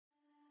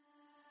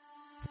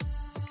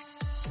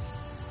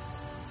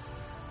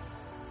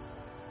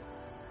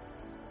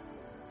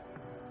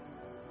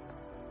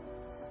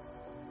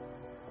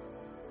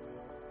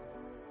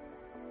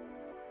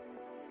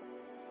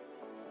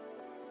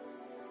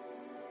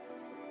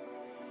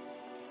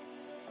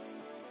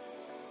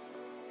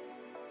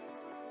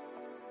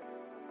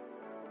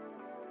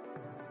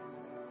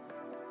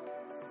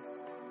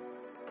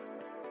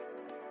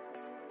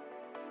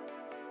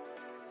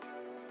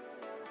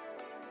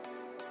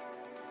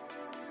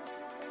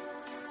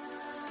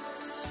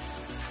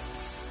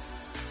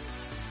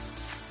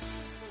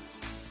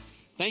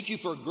Thank you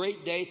for a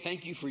great day.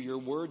 Thank you for your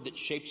word that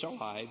shapes our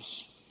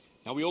lives.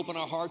 Now we open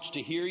our hearts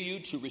to hear you,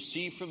 to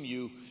receive from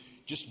you.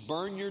 Just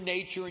burn your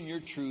nature and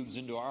your truths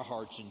into our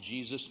hearts. In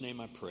Jesus'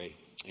 name I pray.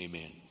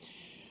 Amen.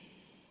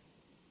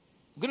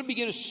 I'm going to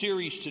begin a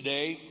series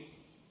today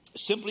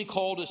simply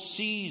called A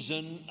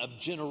Season of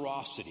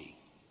Generosity.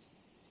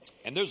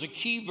 And there's a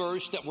key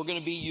verse that we're going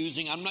to be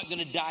using. I'm not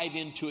going to dive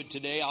into it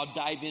today. I'll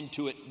dive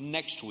into it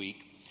next week.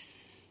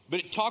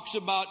 But it talks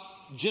about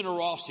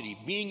generosity,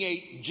 being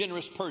a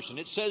generous person.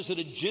 It says that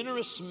a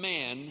generous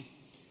man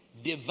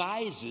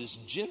devises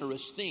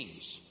generous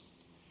things.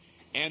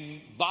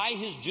 And by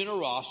his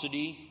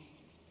generosity,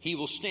 he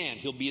will stand.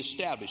 He'll be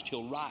established.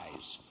 He'll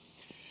rise.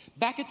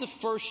 Back at the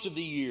first of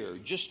the year,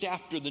 just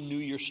after the new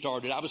year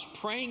started, I was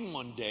praying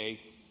one day,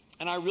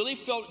 and I really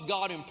felt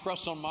God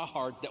impress on my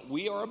heart that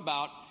we are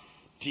about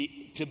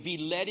to be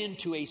led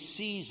into a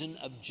season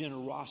of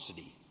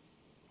generosity.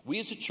 We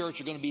as a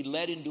church are going to be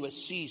led into a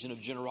season of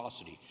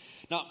generosity.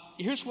 Now,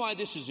 here's why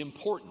this is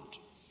important.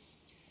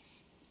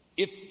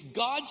 If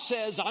God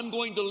says, I'm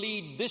going to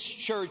lead this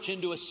church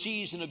into a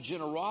season of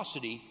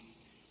generosity,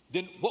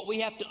 then what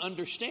we have to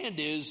understand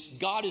is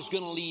God is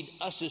going to lead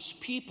us as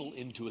people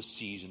into a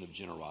season of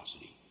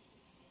generosity.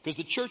 Because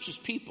the church is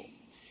people.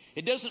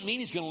 It doesn't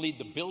mean he's going to lead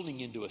the building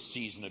into a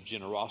season of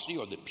generosity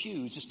or the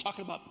pews. It's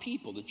talking about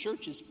people. The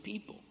church is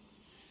people.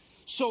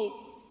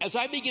 So as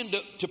I begin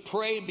to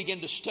pray and begin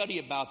to study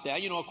about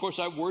that, of course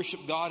I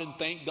worship God and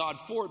thank God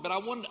for it, but I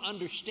wanted to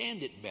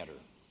understand it better.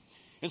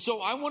 And so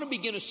I want to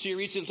begin a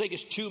series. It'll take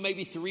us 2,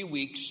 maybe 3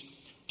 weeks,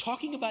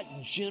 talking about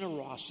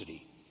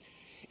generosity.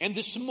 And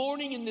this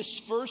morning in this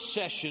first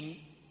session,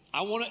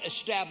 I want to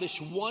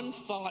establish one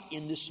thought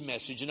in this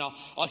message, and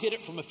I'll hit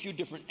it from a few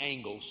different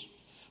angles.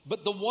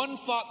 But the one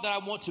thought that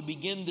I want to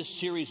begin this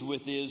series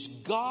with is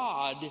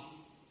God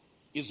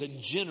is a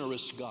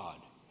generous God.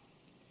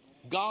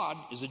 God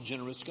is a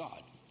generous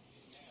God.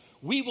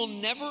 We will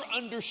never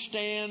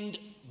understand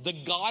the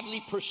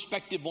godly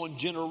perspective on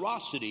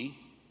generosity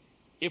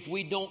if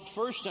we don't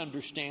first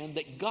understand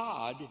that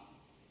God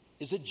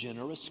is a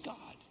generous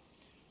God.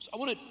 So I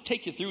want to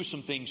take you through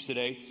some things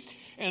today.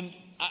 And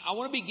I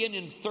want to begin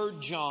in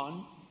 3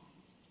 John.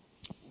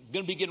 I'm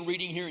going to begin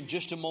reading here in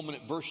just a moment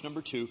at verse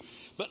number 2.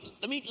 But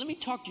let me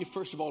talk to you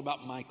first of all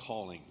about my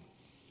calling.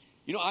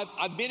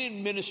 I've been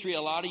in ministry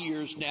a lot of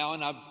years now,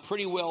 and I've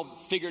pretty well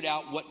figured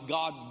out what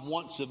God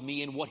wants of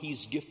me and what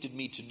he's gifted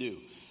me to do.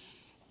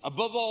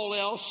 Above all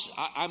else,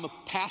 I'm a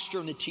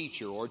pastor and a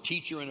teacher, or a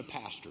teacher and a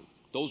pastor.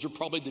 Those are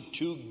probably the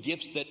two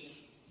gifts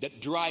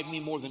that drive me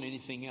more than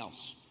anything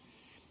else.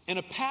 And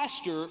a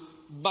pastor,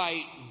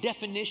 by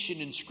definition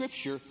in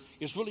Scripture,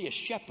 is really a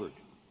shepherd.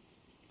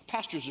 A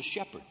pastor is a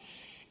shepherd.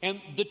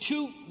 And the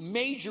two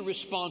major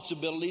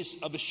responsibilities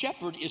of a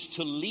shepherd is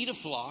to lead a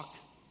flock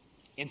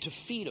and to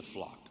feed a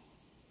flock.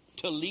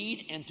 To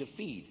lead and to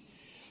feed.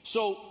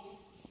 So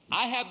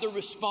I have the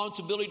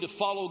responsibility to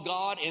follow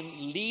God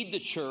and lead the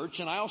church,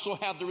 and I also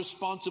have the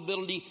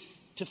responsibility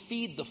to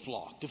feed the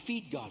flock, to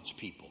feed God's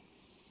people.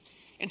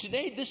 And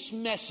today this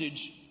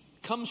message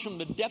comes from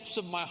the depths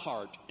of my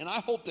heart, and I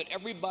hope that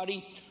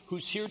everybody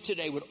who's here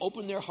today would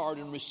open their heart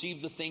and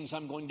receive the things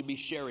I'm going to be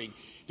sharing,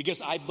 because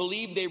I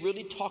believe they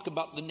really talk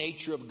about the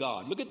nature of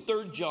God. Look at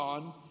 3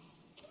 John.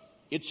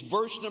 It's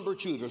verse number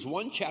 2. There's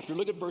one chapter.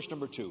 Look at verse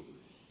number 2.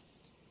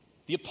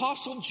 The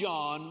Apostle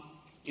John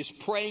is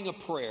praying a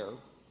prayer,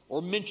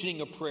 or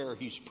mentioning a prayer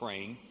he's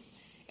praying.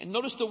 And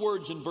notice the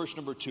words in verse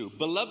number 2.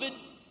 Beloved,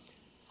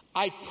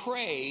 I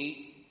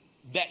pray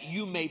that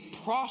you may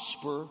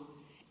prosper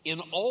in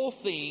all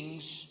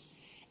things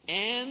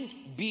and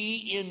be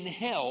in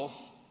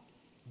health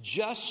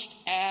just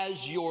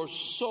as your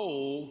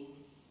soul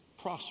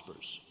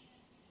prospers.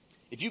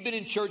 If you've been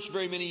in church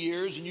very many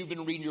years and you've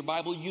been reading your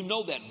Bible, you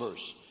know that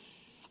verse.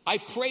 I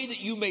pray that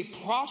you may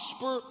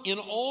prosper in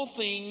all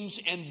things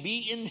and be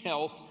in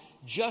health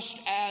just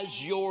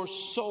as your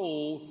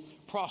soul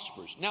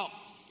prospers. Now,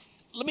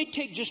 let me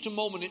take just a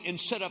moment and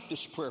set up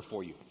this prayer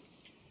for you.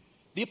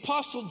 The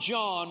Apostle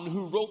John,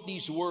 who wrote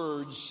these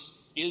words,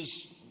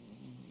 is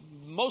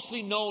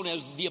mostly known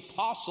as the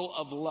Apostle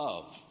of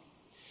Love.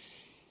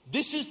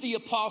 This is the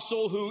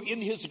apostle who,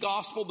 in his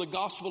gospel, the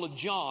Gospel of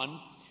John,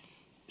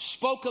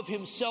 spoke of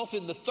himself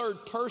in the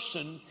third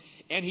person,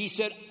 and he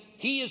said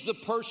he is the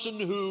person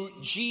who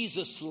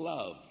Jesus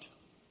loved.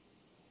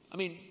 I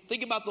mean,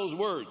 think about those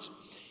words.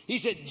 He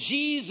said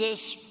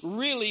Jesus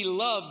really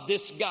loved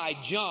this guy,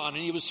 John,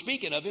 and he was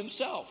speaking of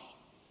himself.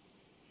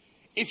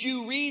 If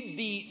you read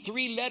the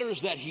 3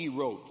 letters that he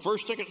wrote,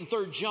 1st, 2nd, and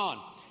 3rd John,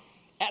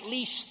 at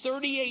least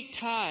 38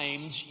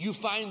 times you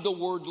find the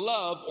word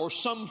love or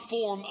some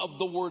form of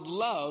the word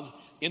love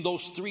in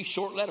those 3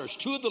 short letters.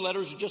 2 of the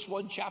letters are just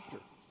 1 chapter.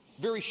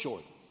 Very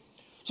short.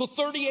 So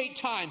 38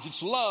 times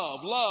it's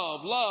love,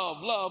 love,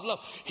 love, love, love.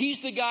 He's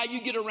the guy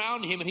you get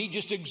around him and he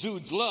just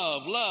exudes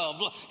love,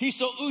 love, love. He's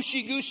so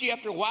ooshy-gooshy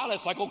after a while.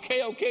 It's like,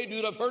 okay,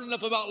 dude, I've heard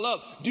enough about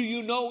love. Do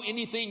you know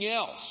anything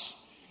else?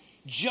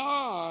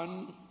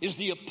 John is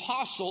the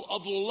apostle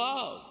of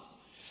love.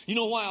 You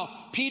know, while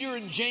Peter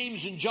and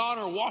James and John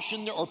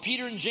are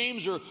Peter and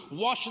James are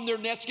washing their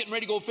nets, getting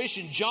ready to go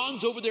fishing,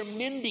 John's over there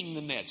mending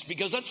the nets,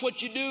 because that's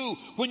what you do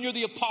when you're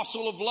the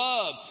apostle of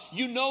love.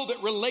 You know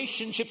that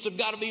relationships have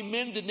got to be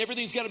mended and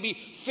everything's got to be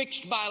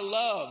fixed by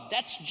love.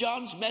 That's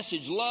John's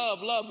message.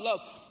 Love, love,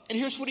 love. And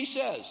here's what he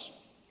says.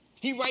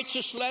 He writes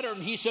this letter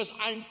and he says,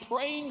 I'm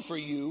praying for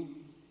you,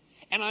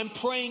 and I'm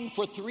praying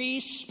for 3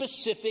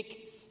 specific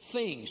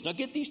things. Now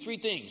get these 3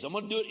 things. I'm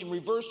going to do it in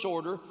reverse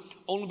order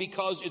only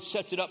because it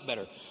sets it up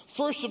better.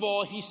 First of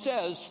all, he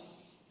says,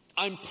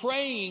 I'm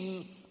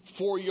praying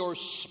for your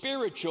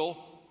spiritual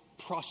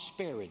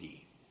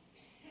prosperity.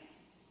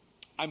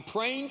 I'm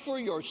praying for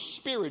your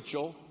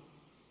spiritual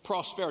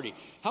prosperity.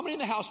 How many in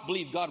the house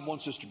believe God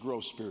wants us to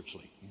grow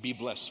spiritually, be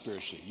blessed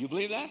spiritually? You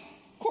believe that?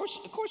 Of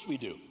course we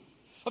do.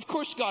 Of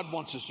course God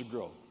wants us to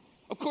grow.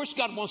 Of course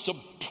God wants to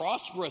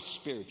prosper us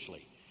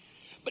spiritually.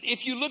 But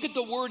if you look at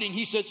the wording,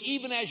 he says,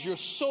 even as your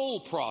soul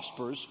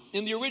prospers.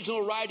 In the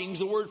original writings,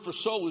 the word for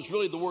soul is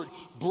really the word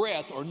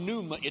breath or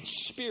pneuma. It's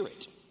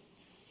spirit.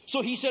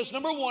 So he says,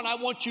 number 1, I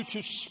want you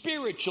to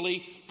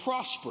spiritually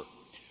prosper.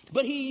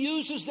 But he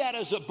uses that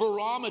as a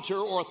barometer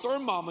or a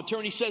thermometer,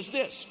 and he says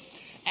this,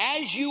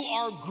 as you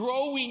are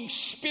growing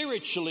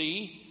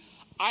spiritually,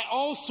 I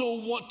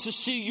also want to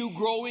see you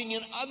growing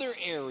in other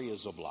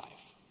areas of life.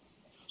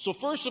 So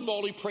first of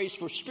all, he prays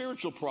for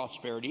spiritual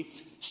prosperity.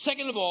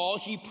 Second of all,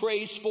 he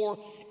prays for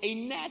a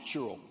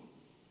natural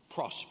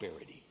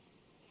prosperity.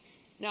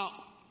 Now,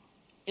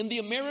 in the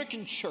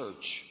American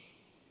church,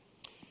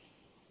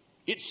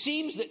 it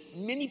seems that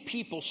many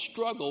people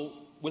struggle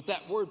with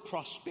that word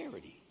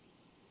prosperity.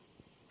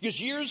 Because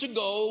years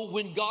ago,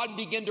 when God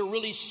began to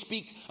really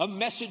speak a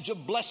message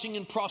of blessing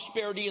and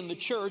prosperity in the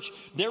church,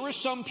 there were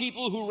some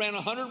people who ran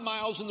 100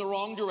 miles in the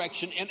wrong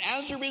direction. And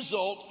as a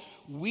result,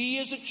 we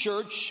as a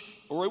church,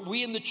 or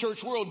we in the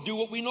church world, do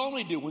what we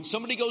normally do. When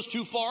somebody goes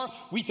too far,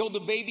 we throw the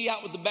baby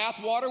out with the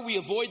bathwater. We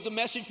avoid the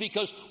message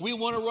because we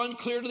want to run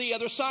clear to the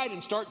other side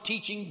and start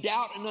teaching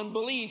doubt and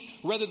unbelief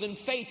rather than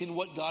faith in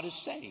what God is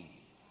saying.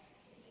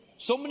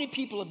 So many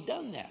people have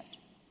done that.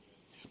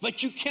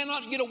 But you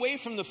cannot get away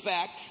from the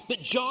fact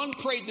that John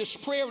prayed this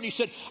prayer and he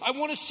said, I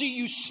want to see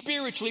you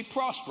spiritually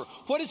prosper.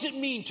 What does it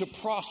mean to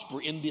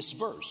prosper in this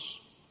verse?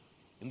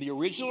 In the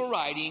original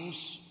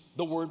writings,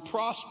 the word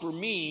prosper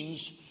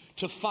means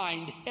to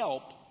find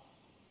help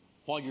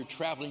while you're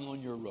traveling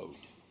on your road.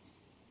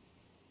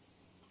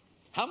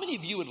 How many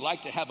of you would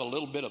like to have a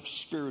little bit of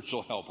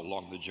spiritual help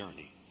along the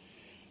journey?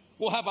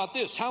 Well, how about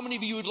this? How many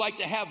of you would like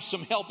to have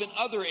some help in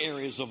other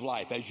areas of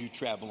life as you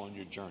travel on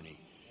your journey?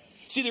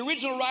 See, the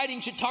original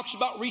writings, it talks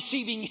about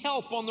receiving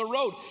help on the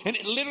road. And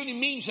it literally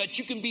means that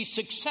you can be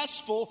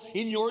successful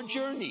in your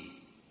journey.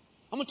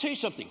 I'm going to tell you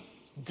something.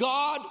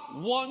 God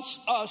wants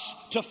us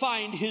to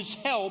find his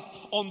help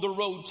on the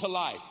road to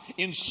life.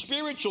 In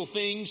spiritual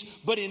things,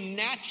 but in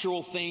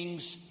natural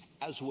things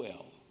as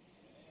well.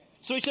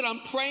 So he said, I'm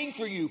praying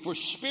for you for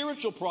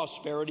spiritual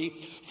prosperity,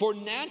 for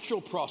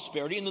natural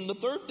prosperity. And then the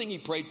third thing he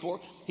prayed for,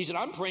 he said,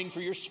 I'm praying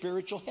for your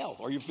spiritual health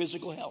or your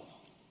physical health.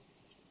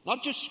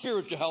 Not just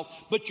spiritual health,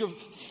 but your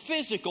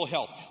physical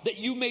health. That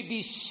you may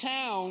be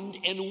sound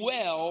and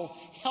well,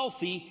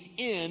 healthy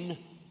in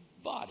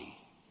body.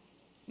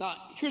 Now,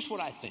 here's what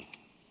I think.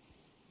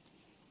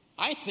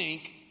 I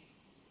think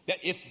that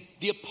if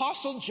the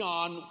Apostle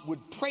John would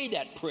pray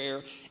that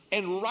prayer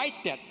and write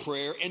that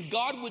prayer, and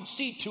God would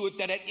see to it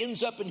that it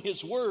ends up in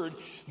his word,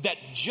 that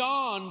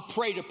John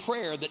prayed a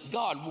prayer that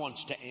God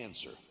wants to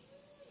answer.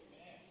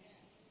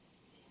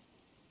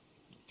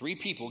 3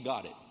 people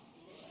got it.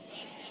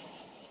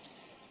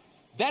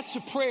 That's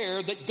a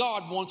prayer that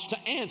God wants to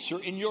answer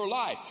in your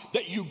life.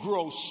 That you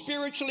grow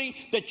spiritually,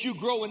 that you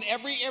grow in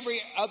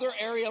every other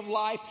area of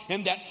life,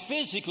 and that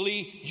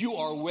physically you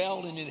are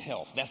well and in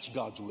health. That's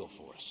God's will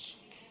for us.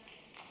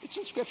 It's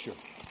in Scripture.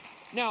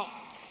 Now,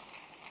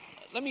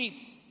 let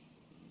me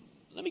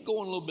go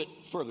on a little bit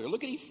further.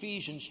 Look at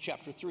Ephesians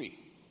chapter 3,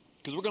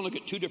 because we're going to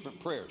look at 2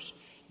 different prayers.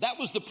 That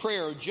was the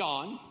prayer of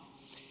John.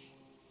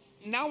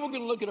 Now we're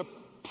going to look at a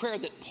prayer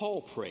that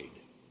Paul prayed.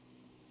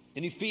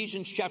 In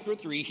Ephesians chapter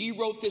 3, he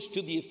wrote this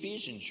to the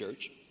Ephesian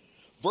church.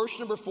 Verse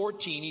number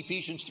 14,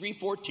 Ephesians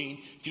 3:14.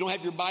 If you don't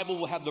have your Bible,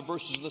 we'll have the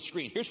verses on the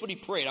screen. Here's what he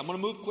prayed. I'm going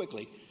to move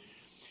quickly.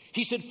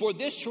 He said, for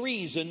this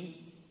reason,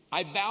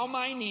 I bow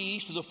my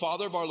knees to the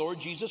Father of our Lord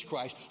Jesus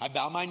Christ. I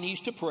bow my knees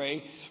to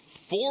pray,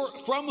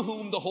 from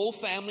whom the whole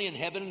family in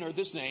heaven and earth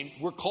is named.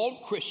 We're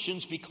called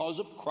Christians because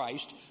of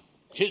Christ,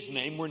 his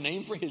name. We're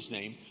named for his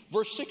name.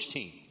 Verse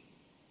 16.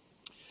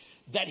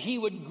 That he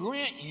would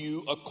grant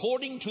you,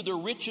 according to the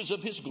riches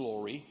of his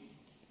glory,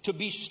 to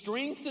be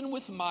strengthened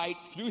with might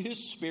through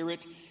his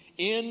Spirit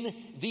in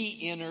the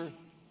inner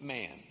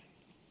man.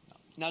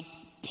 Now,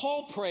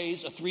 Paul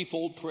prays a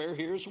 3-fold prayer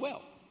here as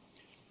well.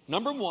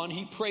 Number 1,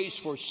 he prays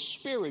for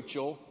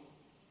spiritual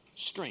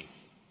strength.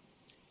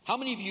 How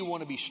many of you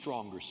want to be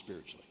stronger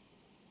spiritually?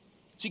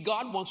 See,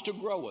 God wants to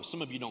grow us.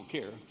 Some of you don't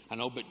care, I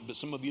know, but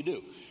some of you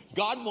do.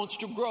 God wants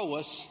to grow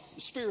us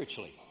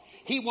spiritually.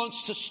 He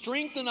wants to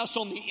strengthen us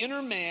on the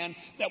inner man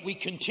that we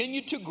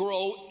continue to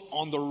grow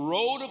on the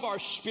road of our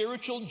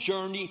spiritual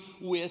journey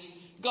with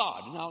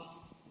God. Now,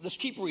 let's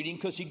keep reading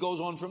because he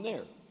goes on from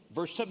there.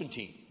 Verse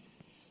 17.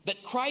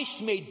 That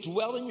Christ may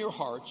dwell in your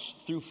hearts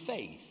through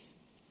faith,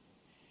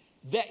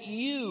 that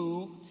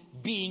you,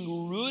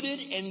 being rooted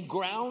and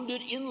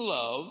grounded in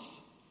love,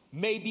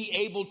 may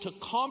be able to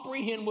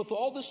comprehend with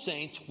all the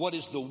saints what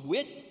is the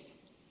width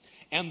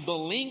and the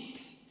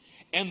length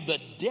and the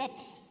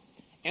depth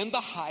and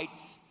the height.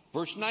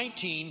 Verse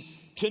 19,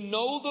 to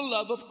know the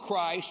love of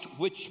Christ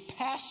which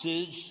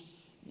passes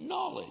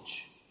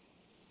knowledge.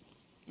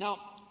 Now,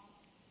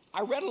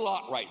 I read a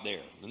lot right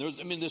there. And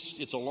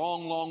it's a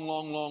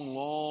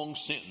long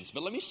sentence.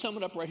 But let me sum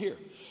it up right here.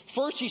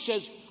 First, he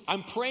says,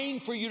 I'm praying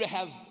for you to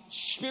have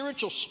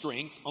spiritual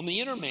strength on the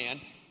inner man.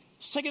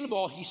 Second of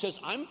all, he says,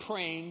 I'm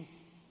praying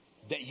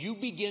that you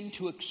begin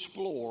to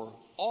explore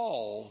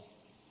all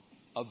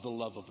of the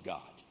love of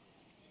God.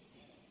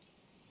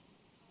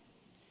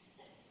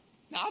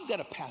 Now, I've got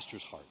a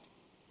pastor's heart.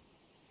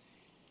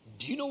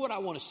 Do you know what I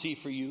want to see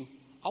for you?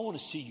 I want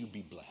to see you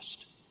be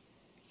blessed.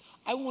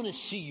 I want to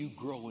see you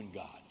grow in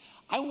God.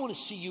 I want to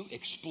see you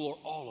explore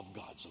all of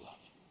God's love.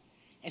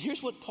 And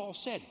here's what Paul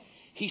said.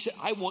 He said,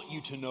 I want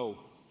you to know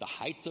the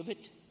height of it,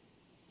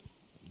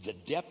 the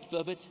depth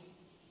of it,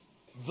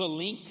 the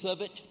length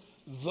of it,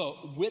 the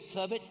width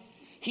of it.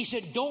 He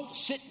said, don't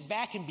sit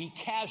back and be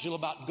casual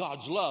about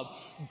God's love.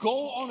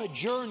 Go on a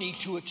journey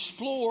to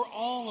explore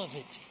all of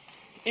it.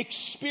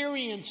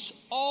 Experience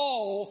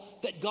all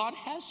that God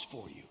has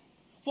for you.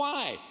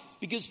 Why?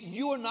 Because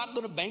you are not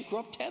going to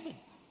bankrupt heaven.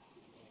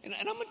 And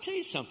I'm going to tell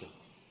you something.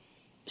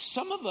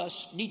 Some of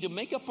us need to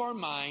make up our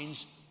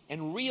minds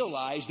and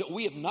realize that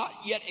we have not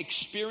yet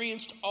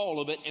experienced all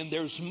of it, and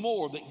there's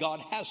more that God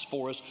has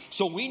for us.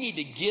 So we need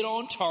to get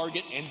on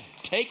target and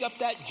take up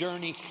that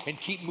journey and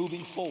keep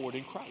moving forward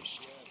in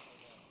Christ.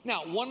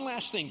 Now, one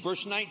last thing.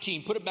 Verse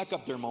 19. Put it back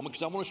up there a moment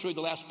because I want to show you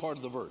the last part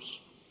of the verse.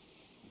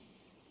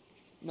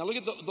 Now look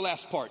at the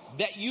last part.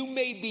 That you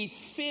may be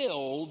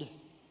filled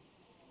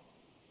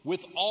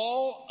with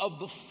all of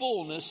the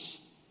fullness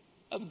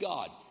of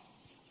God.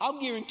 I'll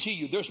guarantee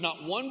you there's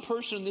not one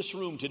person in this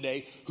room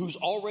today who's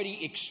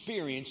already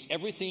experienced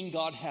everything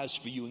God has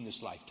for you in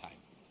this lifetime.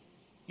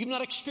 You've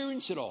not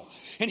experienced it all.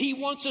 And he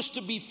wants us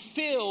to be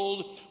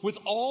filled with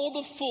all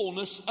the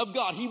fullness of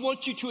God. He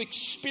wants you to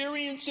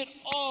experience it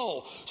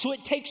all. So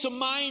it takes a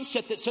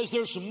mindset that says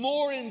there's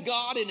more in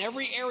God in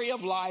every area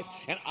of life,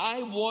 and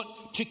I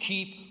want to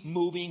keep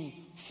moving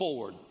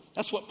forward.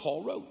 That's what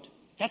Paul wrote.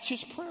 That's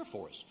his prayer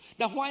for us.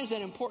 Now, why is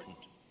that important?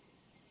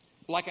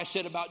 Like I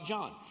said about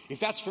John. If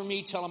that's for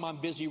me, tell him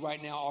I'm busy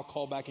right now. I'll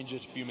call back in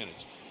just a few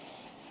minutes.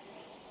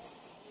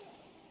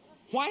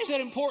 Why is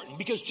that important?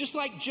 Because just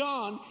like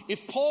John,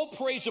 if Paul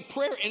prays a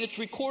prayer and it's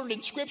recorded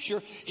in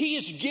Scripture, he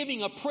is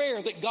giving a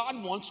prayer that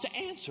God wants to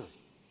answer.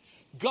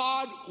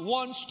 God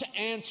wants to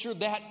answer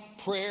that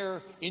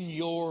prayer in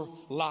your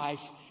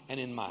life and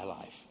in my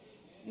life.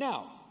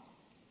 Now,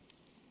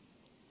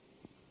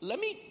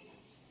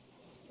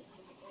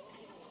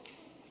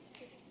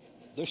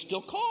 they're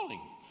still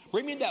calling.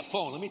 Bring me that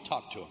phone. Let me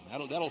talk to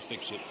them. That'll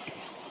fix it.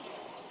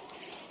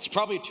 It's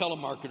probably a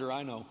telemarketer,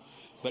 I know.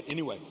 But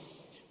anyway.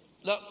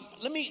 Now,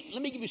 let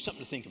me give you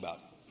something to think about.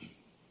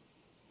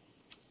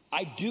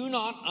 I do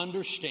not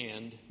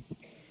understand,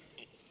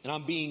 and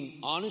I'm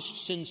being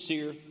honest,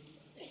 sincere.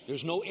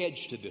 There's no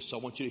edge to this, so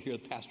I want you to hear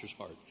the pastor's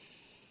heart.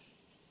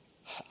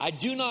 I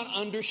do not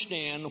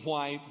understand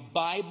why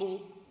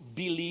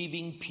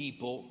Bible-believing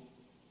people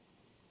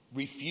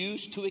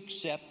refuse to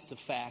accept the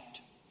fact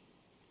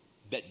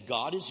that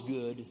God is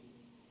good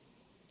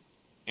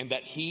and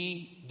that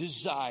He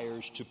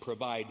desires to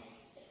provide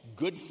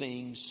good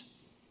things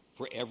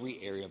for every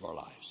area of our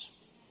lives.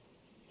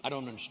 I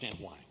don't understand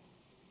why.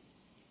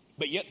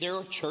 But yet there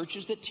are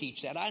churches that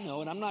teach that. I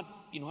know, and I'm not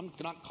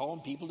calling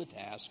people to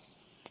task.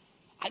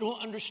 I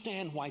don't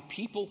understand why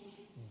people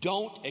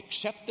don't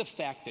accept the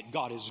fact that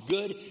God is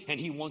good and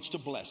He wants to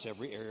bless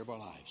every area of our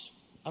lives.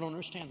 I don't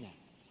understand that.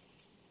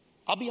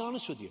 I'll be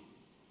honest with you.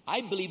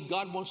 I believe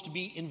God wants to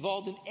be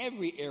involved in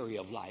every area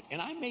of life,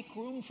 and I make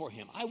room for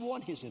Him. I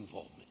want His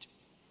involvement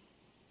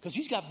because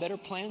He's got better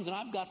plans than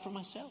I've got for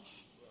myself.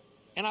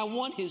 And I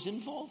want His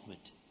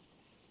involvement.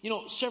 You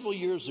know, several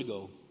years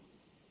ago,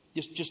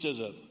 just as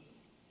a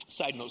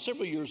side note,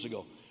 several years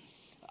ago,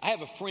 I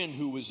have a friend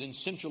who was in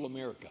Central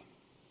America.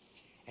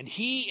 And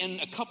he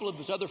and a couple of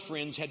his other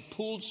friends had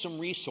pooled some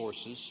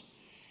resources,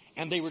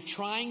 and they were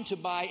trying to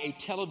buy a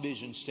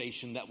television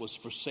station that was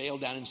for sale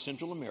down in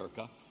Central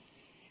America.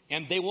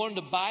 And they wanted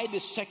to buy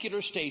this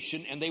secular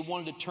station, and they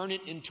wanted to turn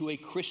it into a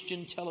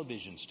Christian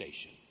television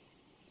station.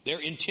 Their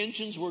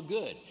intentions were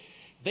good.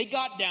 They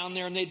got down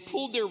there and they'd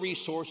pooled their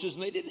resources,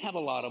 and they didn't have a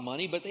lot of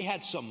money, but they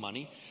had some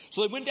money.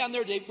 So they went down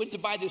there, they went to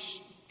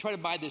try to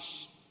buy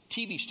this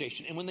TV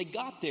station. And when they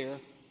got there,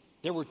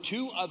 there were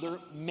two other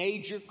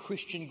major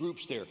Christian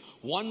groups there.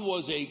 One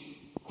was a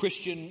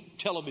Christian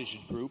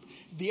television group.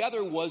 The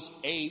other was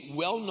a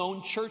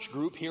well-known church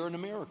group here in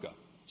America.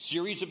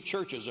 series of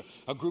churches,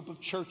 a group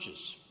of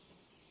churches.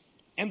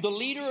 And the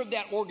leader of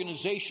that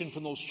organization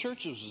from those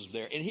churches was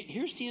there. And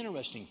here's the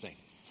interesting thing.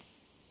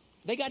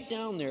 They got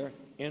down there,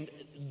 and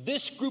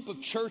this group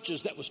of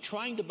churches that was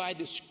trying to buy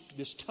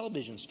this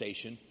television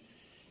station,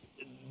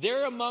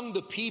 they're among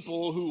the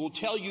people who will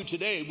tell you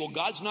today, well,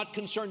 God's not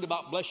concerned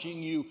about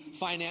blessing you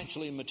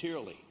financially and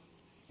materially.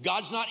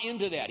 God's not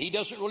into that. He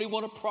doesn't really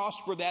want to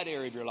prosper that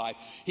area of your life.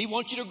 He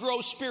wants you to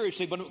grow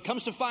spiritually, but when it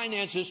comes to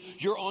finances,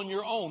 you're on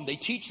your own. They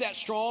teach that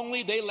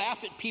strongly. They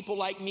laugh at people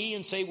like me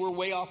and say we're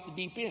way off the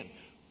deep end,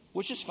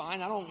 which is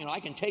fine. I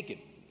can take it.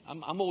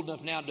 I'm old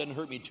enough now, it doesn't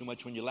hurt me too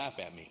much when you laugh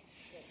at me.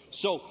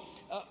 So,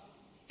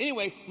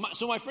 anyway,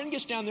 my friend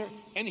gets down there,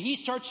 and he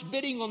starts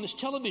bidding on this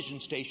television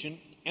station,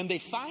 and they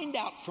find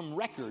out from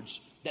records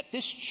that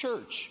this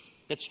church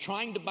that's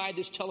trying to buy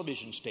this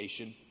television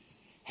station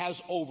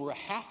has over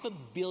 $500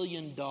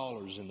 million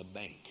in the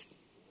bank.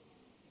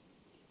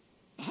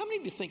 How many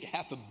of you think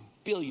 $500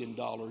 million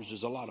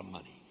is a lot of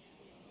money?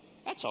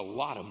 That's a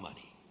lot of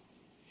money.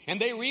 And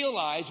they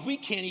realize we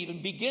can't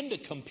even begin to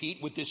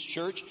compete with this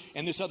church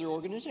and this other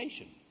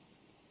organization.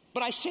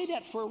 But I say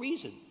that for a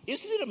reason.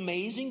 Isn't it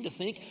amazing to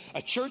think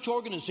a church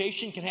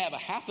organization can have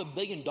 $500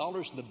 million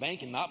in the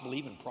bank and not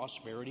believe in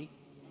prosperity?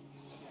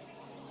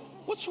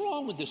 What's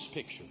wrong with this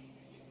picture?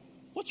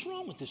 What's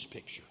wrong with this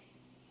picture?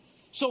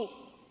 So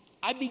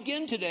I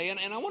begin today,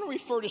 and I want to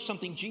refer to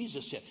something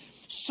Jesus said.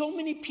 So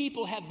many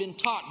people have been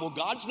taught, well,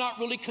 God's not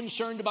really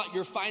concerned about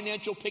your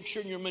financial picture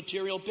and your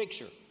material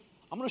picture.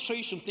 I'm going to show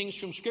you some things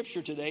from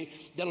Scripture today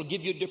that'll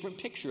give you a different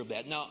picture of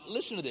that. Now,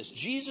 listen to this.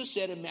 Jesus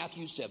said in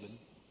Matthew 7,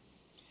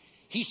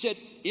 he said,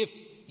 if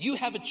you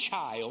have a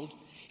child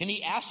and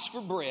he asks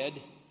for bread,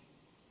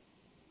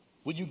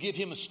 would you give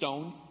him a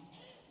stone?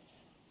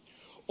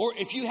 Or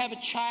if you have a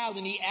child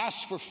and he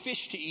asks for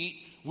fish to eat,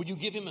 would you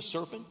give him a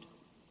serpent?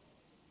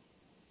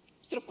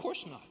 He said, of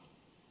course not.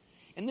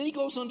 And then he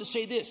goes on to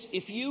say this,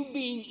 if you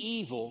being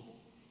evil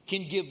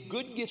can give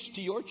good gifts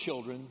to your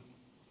children,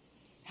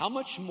 how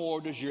much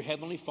more does your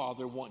heavenly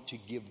Father want to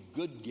give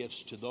good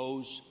gifts to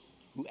those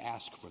who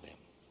ask for them?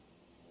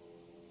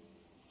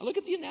 Now look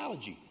at the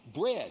analogy.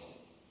 Bread,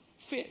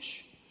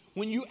 fish.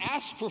 When you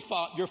ask for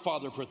your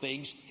Father for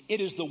things,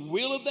 it is the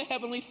will of the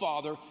heavenly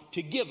Father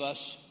to give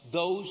us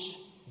those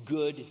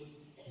good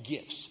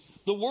gifts.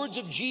 The words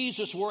of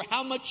Jesus were,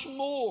 how much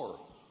more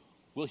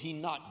will he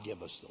not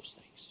give us those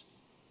things?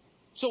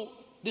 So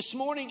this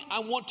morning, I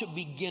want to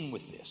begin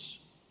with this.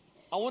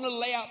 I want to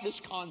lay out this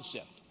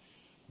concept.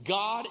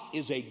 God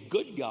is a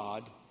good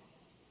God,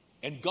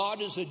 and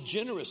God is a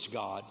generous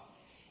God,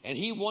 and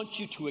he wants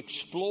you to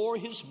explore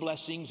his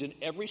blessings in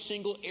every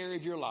single area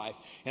of your life.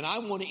 And I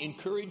want to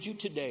encourage you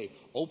today,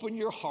 open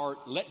your heart,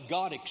 let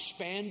God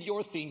expand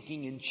your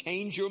thinking and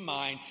change your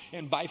mind,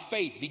 and by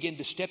faith begin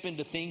to step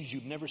into things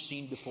you've never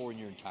seen before in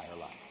your entire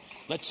life.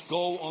 Let's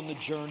go on the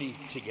journey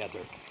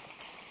together.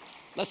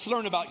 Let's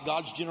learn about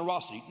God's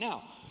generosity.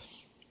 Now,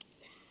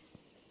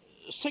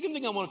 the second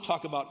thing I want to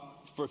talk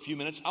about for a few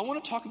minutes, I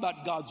want to talk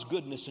about God's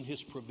goodness and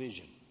his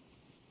provision.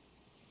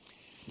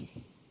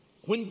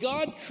 When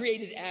God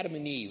created Adam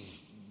and Eve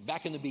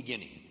back in the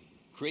beginning,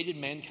 created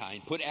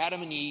mankind, put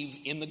Adam and Eve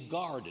in the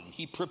garden,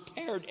 he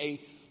prepared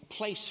a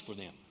place for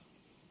them.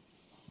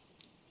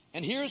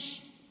 And here's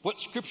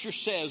what Scripture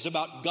says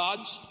about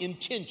God's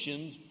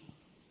intention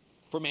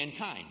for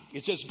mankind.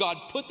 It says God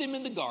put them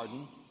in the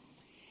garden,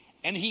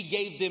 and he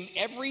gave them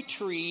every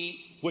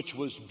tree which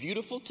was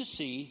beautiful to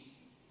see,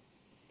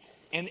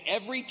 and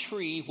every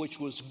tree which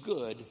was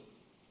good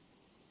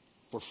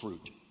for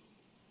fruit.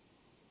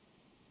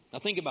 Now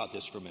think about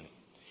this for a minute.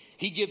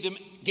 He gave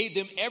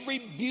them every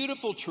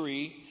beautiful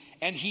tree,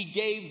 and he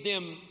gave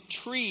them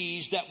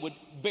trees that would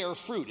bear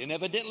fruit. And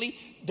evidently,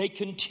 they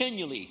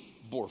continually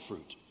bore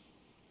fruit.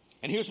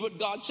 And here's what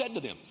God said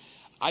to them.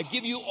 I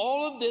give you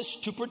all of this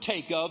to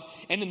partake of,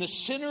 and in the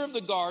center of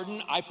the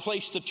garden I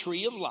place the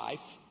tree of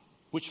life,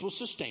 which will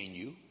sustain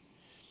you.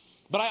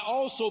 But I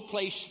also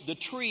place the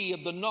tree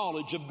of the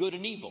knowledge of good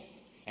and evil.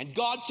 And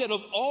God said,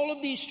 of all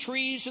of these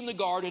trees in the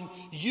garden,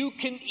 you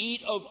can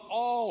eat of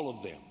all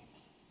of them,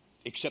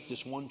 except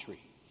this one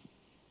tree.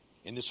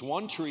 And this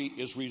one tree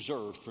is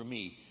reserved for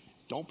me.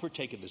 Don't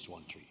partake of this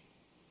one tree.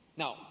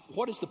 Now,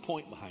 what is the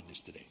point behind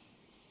this today?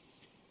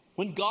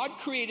 When God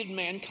created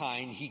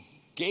mankind, he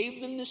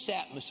gave them this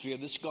atmosphere,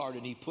 this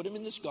garden. He put them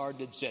in this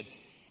garden and said,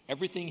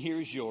 everything here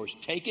is yours.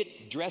 Take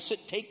it, dress it,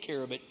 take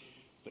care of it.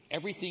 But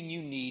everything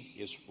you need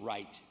is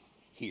right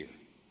here.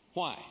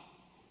 Why?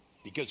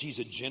 Because he's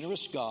a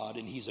generous God,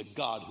 and he's a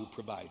God who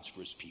provides for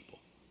his people.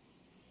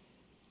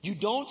 You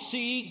don't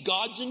see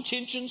God's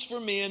intentions for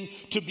men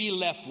to be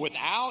left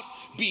without,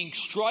 being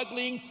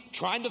struggling,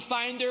 trying to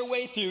find their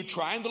way through,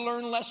 trying to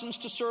learn lessons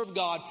to serve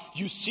God.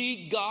 You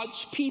see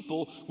God's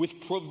people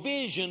with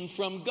provision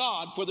from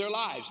God for their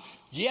lives.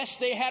 Yes,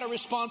 they had a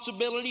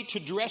responsibility to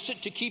dress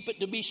it, to keep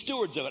it, to be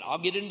stewards of it. I'll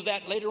get into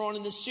that later on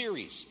in this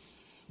series.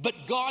 But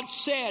God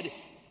said,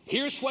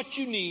 here's what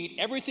you need.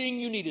 Everything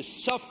you need is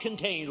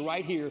self-contained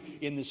right here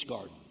in this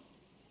garden.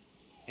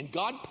 And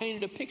God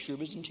painted a picture of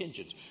his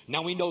intentions.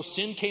 Now we know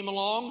sin came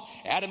along,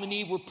 Adam and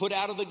Eve were put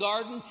out of the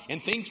garden,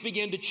 and things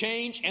began to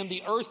change, and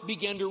the earth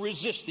began to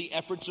resist the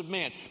efforts of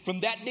man. From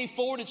that day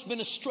forward, it's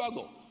been a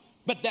struggle.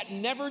 But that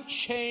never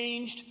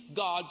changed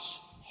God's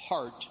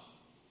heart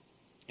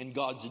and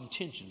God's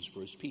intentions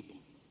for his people.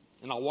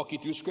 And I'll walk you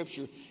through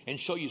Scripture and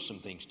show you some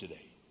things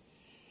today.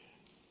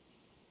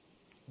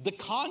 The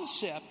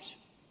concept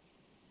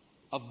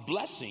of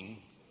blessing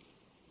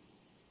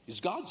is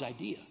God's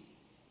idea.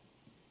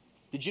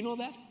 Did you know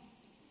that?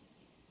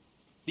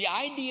 The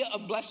idea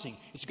of blessing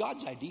is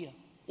God's idea. It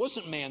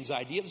wasn't man's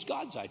idea, it was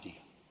God's idea.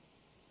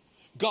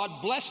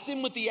 God blessed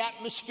them with the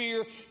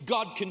atmosphere.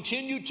 God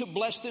continued to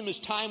bless them as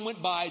time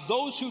went by.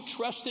 Those who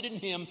trusted in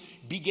him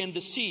began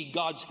to see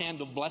God's hand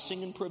of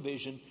blessing and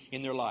provision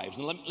in their lives.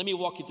 And let me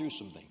walk you through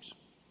some things.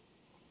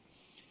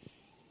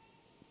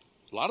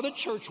 A lot of the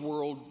church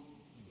world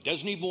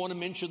doesn't even want to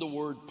mention the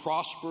word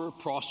prosper,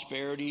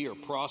 prosperity, or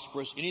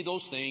prosperous, any of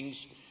those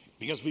things,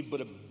 because we put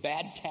a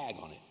bad tag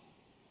on it.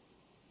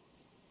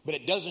 But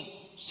it doesn't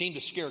seem to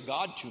scare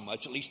God too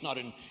much, at least not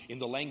in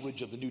the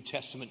language of the New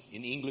Testament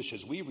in English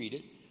as we read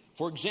it.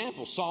 For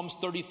example, Psalms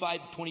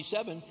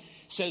 35:27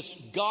 says,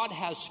 God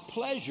has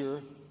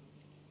pleasure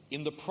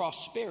in the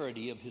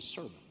prosperity of his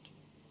servant.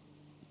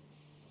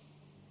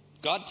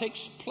 God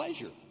takes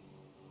pleasure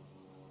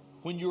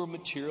when you're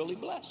materially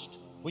blessed,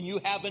 when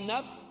you have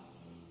enough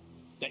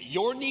that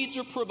your needs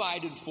are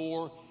provided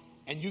for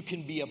and you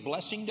can be a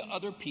blessing to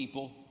other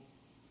people.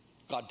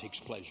 God takes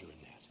pleasure in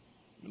that.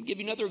 Let me give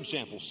you another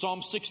example.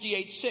 Psalm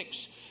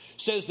 68:6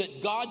 says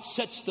that God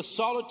sets the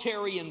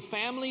solitary in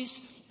families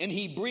and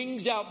he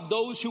brings out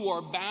those who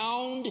are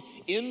bound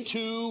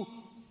into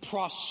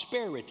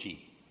prosperity.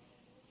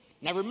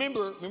 Now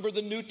remember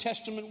the New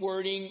Testament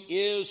wording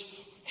is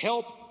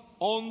help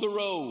on the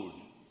road.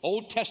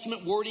 Old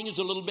Testament wording is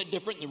a little bit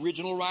different in the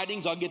original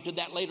writings. I'll get to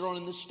that later on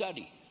in this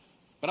study.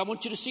 But I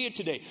want you to see it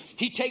today.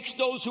 He takes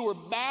those who are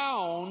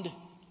bound.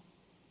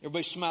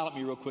 Everybody smile at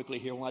me real quickly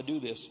here when I do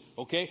this,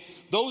 okay?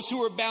 Those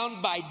who are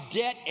bound by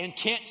debt and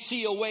can't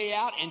see a way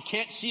out and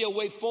can't see a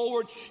way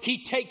forward,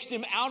 he takes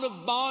them out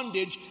of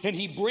bondage and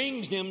he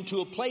brings them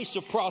to a place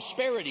of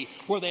prosperity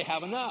where they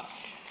have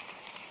enough.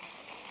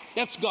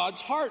 That's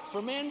God's heart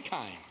for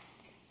mankind.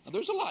 Now,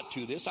 there's a lot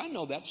to this. I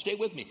know that. Stay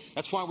with me.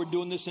 That's why we're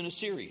doing this in a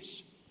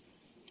series.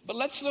 But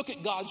let's look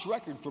at God's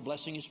record for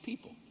blessing his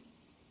people.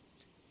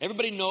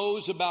 Everybody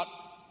knows about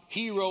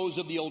heroes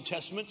of the Old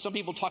Testament. Some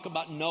people talk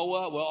about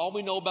Noah. Well, all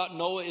we know about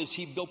Noah is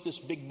he built this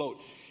big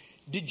boat.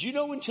 Did you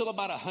know until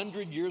about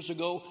 100 years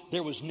ago,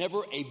 there was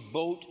never a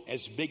boat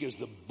as big as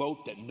the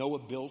boat that Noah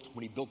built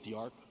when he built the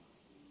ark?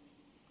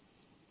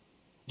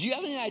 Do you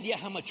have any idea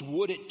how much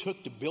wood it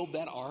took to build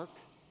that ark?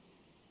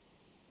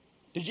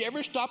 Did you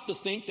ever stop to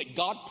think that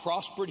God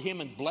prospered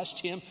him and blessed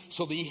him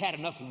so that he had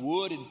enough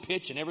wood and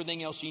pitch and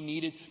everything else he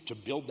needed to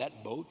build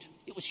that boat?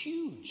 It was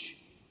huge.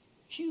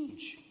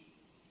 Huge.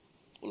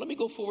 Well, let me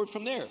go forward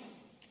from there.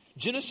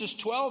 Genesis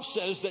 12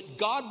 says that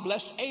God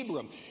blessed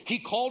Abram. He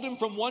called him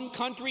from one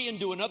country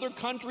into another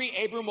country.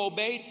 Abram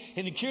obeyed.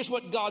 And here's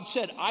what God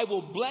said. I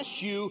will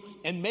bless you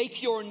and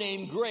make your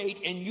name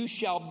great, and you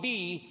shall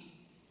be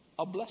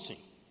a blessing.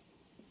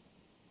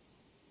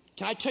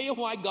 Can I tell you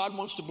why God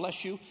wants to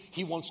bless you?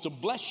 He wants to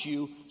bless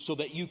you so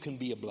that you can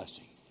be a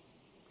blessing.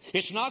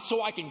 It's not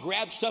so I can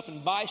grab stuff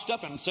and buy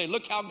stuff and say,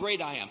 look how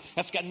great I am.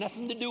 That's got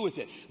nothing to do with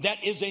it.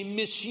 That is a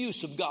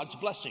misuse of God's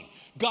blessing.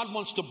 God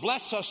wants to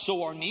bless us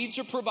so our needs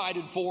are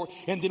provided for,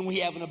 and then we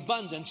have an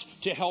abundance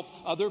to help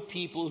other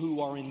people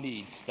who are in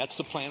need. That's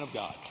the plan of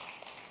God.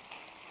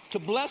 To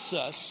bless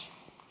us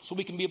so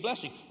we can be a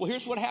blessing. Well,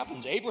 here's what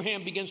happens.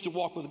 Abraham begins to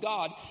walk with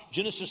God.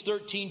 Genesis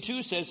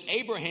 13:2 says,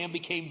 Abraham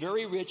became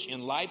very rich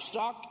in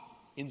livestock,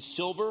 in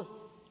silver,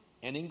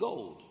 and in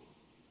gold.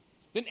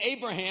 Then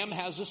Abraham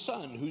has a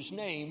son whose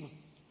name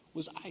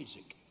was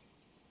Isaac.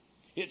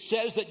 It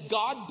says that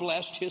God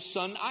blessed his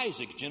son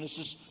Isaac,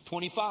 Genesis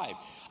 25.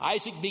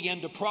 Isaac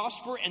began to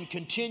prosper and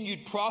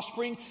continued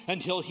prospering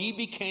until he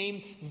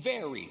became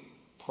very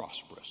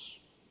prosperous.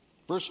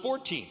 Verse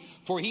 14,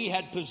 for he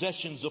had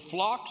possessions of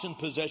flocks and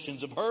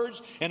possessions of herds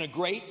and a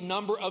great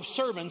number of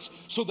servants,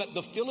 so that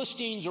the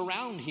Philistines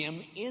around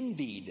him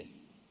envied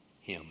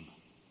him.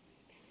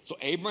 So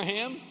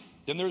Abraham,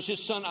 then there's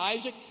his son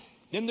Isaac.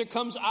 Then there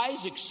comes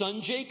Isaac's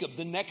son Jacob,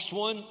 the next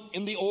one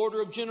in the order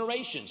of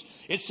generations.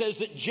 It says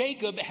that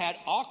Jacob had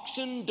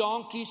oxen,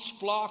 donkeys,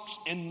 flocks,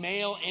 and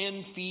male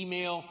and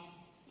female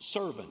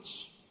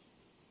servants.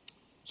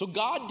 So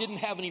God didn't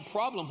have any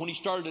problem when he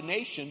started a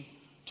nation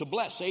to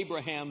bless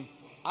Abraham,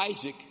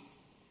 Isaac,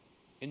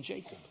 and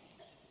Jacob.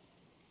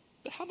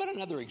 But how about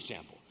another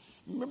example?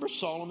 Remember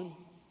Solomon?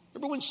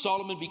 Remember when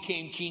Solomon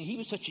became king? He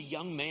was such a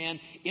young man,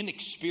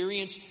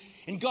 inexperienced.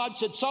 And God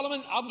said,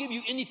 Solomon, I'll give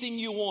you anything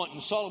you want.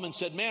 And Solomon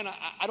said, man,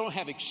 I don't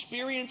have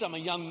experience. I'm a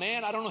young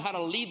man. I don't know how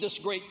to lead this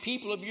great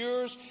people of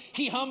yours.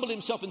 He humbled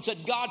himself and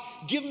said, God,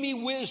 give me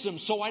wisdom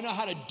so I know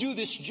how to do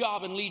this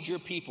job and lead your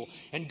people.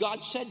 And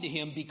God said to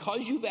him,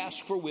 because you've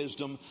asked for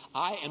wisdom,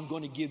 I am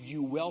going to give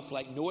you wealth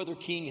like no other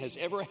king has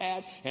ever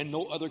had and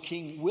no other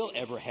king will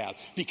ever have.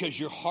 Because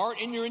your heart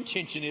and your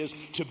intention is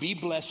to be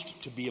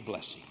blessed, to be a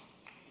blessing.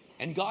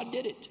 And God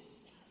did it.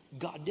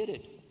 God did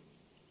it.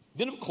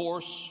 Then, of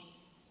course,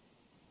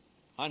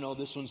 I know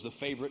this one's the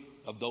favorite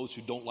of those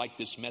who don't like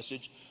this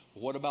message.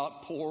 What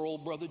about poor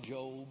old brother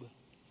Job?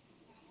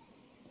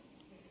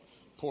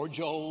 Poor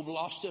Job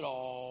lost it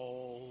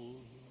all.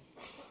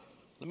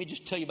 Let me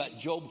just tell you about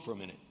Job for a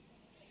minute.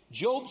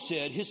 Job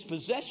said his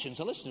possessions,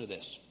 now listen to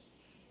this,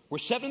 were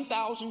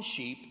 7,000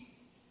 sheep,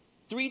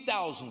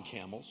 3,000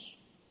 camels,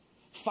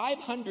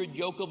 500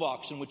 yoke of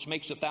oxen, which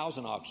makes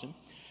 1,000 oxen,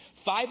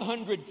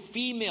 500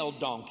 female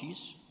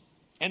donkeys,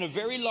 and a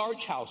very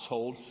large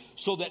household,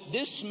 so that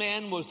this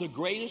man was the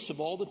greatest of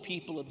all the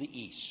people of the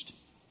East.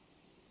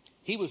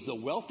 He was the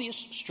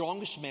wealthiest,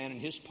 strongest man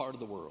in his part of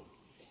the world.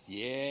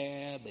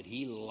 Yeah, but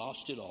he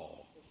lost it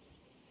all.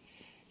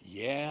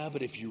 Yeah,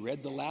 but if you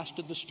read the last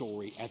of the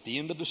story, at the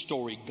end of the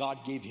story, God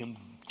gave him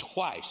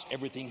twice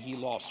everything he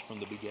lost from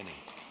the beginning.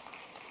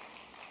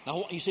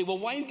 Now, you say, well,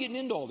 why are you getting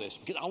into all this?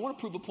 Because I want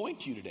to prove a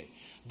point to you today.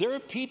 There are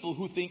people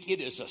who think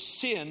it is a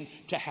sin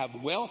to have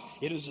wealth.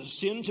 It is a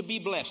sin to be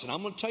blessed. And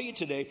I'm going to tell you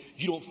today,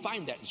 you don't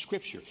find that in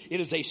Scripture.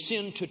 It is a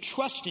sin to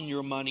trust in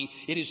your money.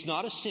 It is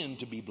not a sin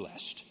to be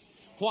blessed.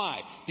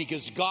 Why?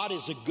 Because God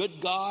is a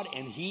good God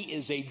and He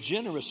is a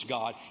generous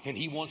God and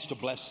He wants to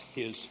bless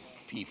His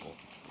people.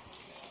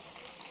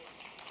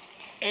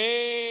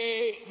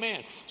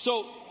 Amen.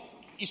 So,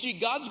 you see,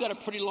 God's got a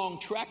pretty long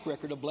track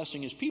record of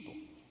blessing His people.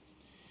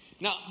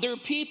 Now, there are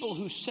people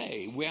who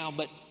say, well,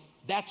 but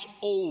that's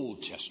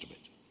Old Testament.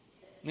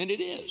 And it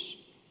is.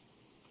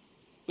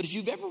 But if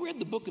you've ever read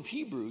the book of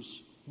Hebrews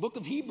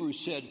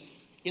said,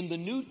 in the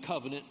new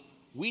covenant,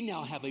 we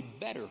now have a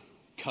better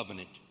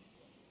covenant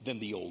than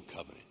the old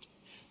covenant.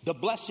 The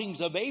blessings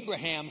of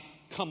Abraham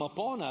come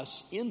upon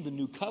us in the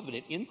new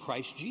covenant in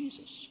Christ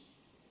Jesus.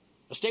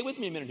 Now, stay with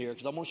me a minute here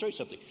because I want to show you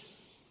something.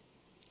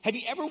 Have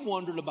you ever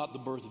wondered about the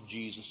birth of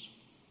Jesus?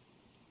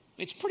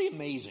 It's pretty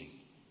amazing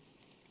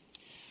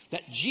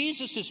that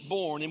Jesus is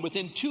born, and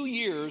within 2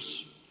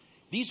 years,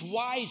 these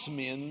wise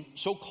men,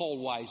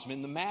 so-called wise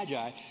men, the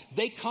Magi,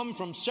 they come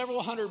from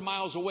several hundred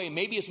miles away,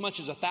 maybe as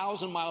much as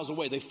 1,000 miles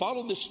away. They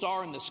follow this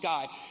star in the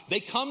sky. They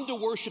come to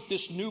worship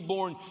this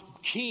newborn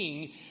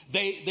king.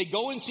 They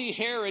go and see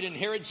Herod, and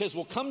Herod says,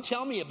 well, come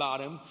tell me about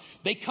him.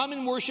 They come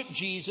and worship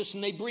Jesus,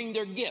 and they bring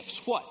their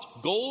gifts.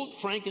 What? Gold,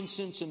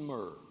 frankincense, and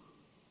myrrh.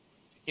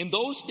 In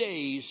those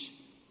days,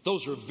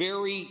 those are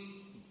very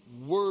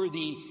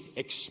worthy,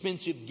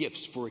 expensive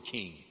gifts for a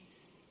king.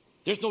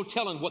 There's no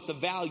telling what the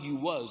value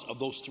was of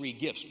those three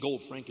gifts,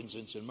 gold,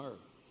 frankincense, and myrrh.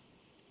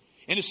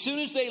 And as soon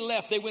as they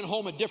left, they went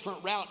home a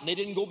different route, and they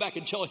didn't go back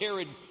and tell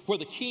Herod where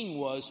the king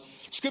was.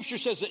 Scripture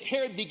says that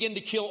Herod began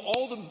to kill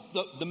all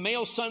the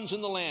male sons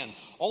in the land,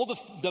 all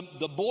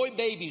the boy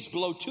babies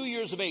below 2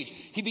 years of age.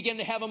 He began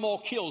to have them all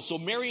killed. So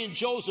Mary and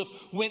Joseph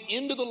went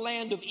into the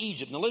land of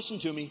Egypt. Now listen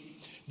to me.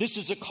 This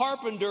is a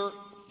carpenter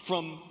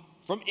from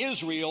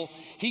Israel.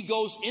 He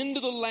goes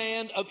into the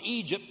land of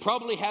Egypt,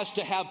 probably has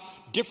to have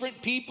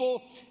different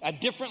people, a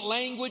different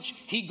language.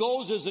 He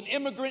goes as an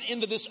immigrant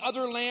into this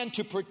other land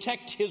to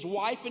protect his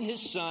wife and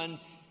his son,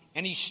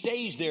 and he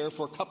stays there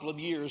for a couple of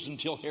years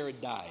until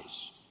Herod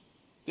dies.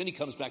 Then he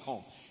comes back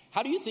home.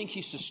 How do you think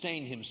he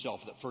sustained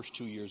himself that first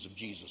 2 years of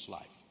Jesus'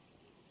 life?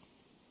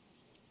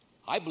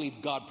 I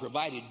believe God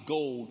provided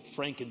gold,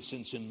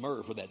 frankincense, and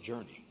myrrh for that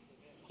journey.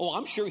 Oh,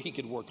 I'm sure he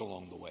could work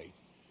along the way.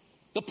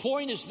 The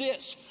point is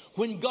this: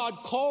 when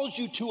God calls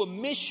you to a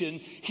mission,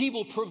 He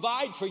will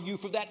provide for you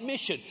for that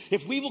mission.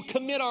 If we will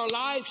commit our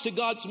lives to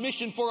God's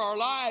mission for our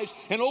lives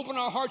and open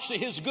our hearts to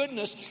His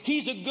goodness,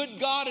 He's a good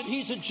God and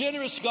He's a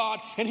generous God,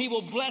 and He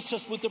will bless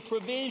us with the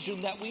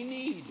provision that we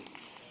need.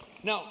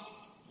 Now,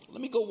 let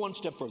me go one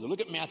step further.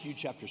 Look at Matthew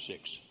chapter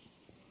 6.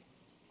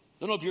 I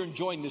don't know if you're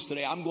enjoying this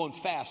today. I'm going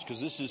fast because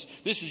this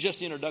is just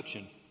the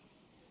introduction.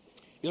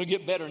 It'll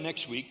get better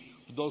next week.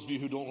 For those of you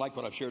who don't like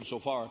what I've shared so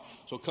far,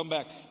 so come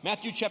back.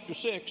 Matthew chapter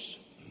 6.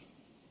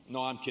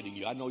 No, I'm kidding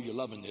you. I know you're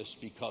loving this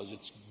because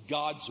it's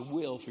God's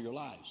will for your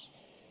lives,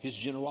 His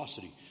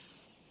generosity.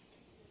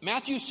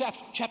 Matthew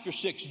chapter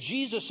 6,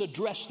 Jesus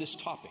addressed this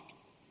topic.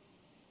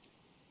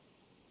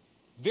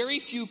 Very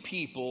few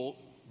people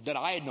that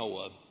I know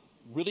of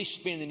really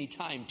spend any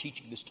time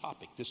teaching this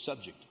topic, this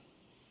subject,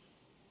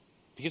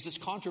 because it's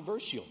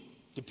controversial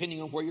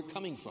depending on where you're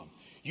coming from.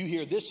 You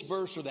hear this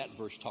verse or that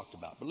verse talked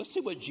about. But let's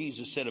see what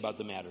Jesus said about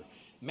the matter.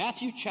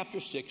 Matthew chapter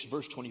 6,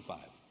 verse 25.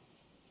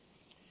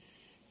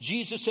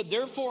 Jesus said,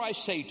 therefore I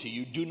say to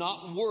you, do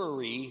not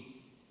worry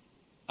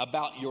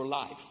about your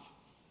life,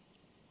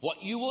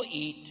 what you will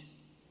eat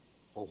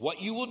or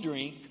what you will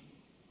drink,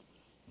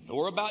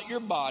 nor about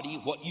your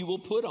body, what you will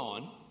put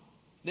on.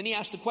 Then he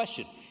asked the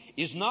question,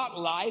 Is not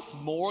life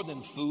more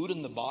than food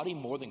and the body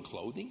more than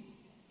clothing?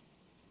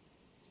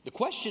 The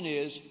question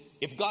is,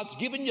 if God's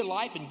given you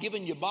life and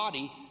given you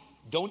body,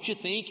 don't you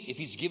think if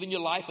he's given you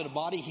life and a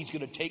body, he's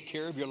going to take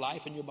care of your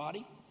life and your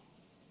body?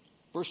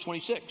 Verse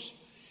 26.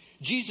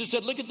 Jesus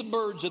said, look at the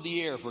birds of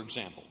the air, for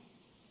example.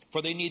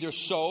 For they neither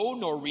sow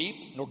nor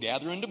reap nor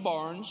gather into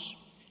barns,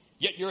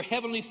 yet your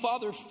heavenly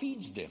Father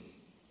feeds them.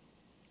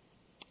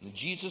 And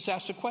Jesus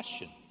asked a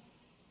question.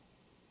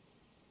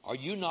 Are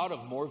you not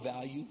of more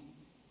value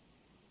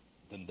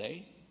than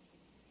they?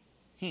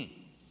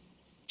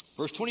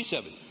 Verse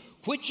 27.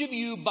 Which of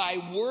you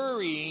by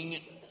worrying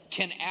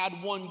can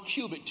add 1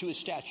 cubit to his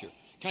stature?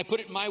 Can I put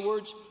it in my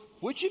words?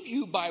 Which of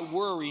you by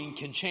worrying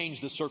can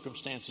change the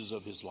circumstances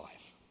of his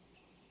life?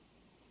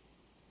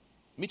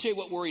 Let me tell you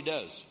what worry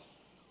does.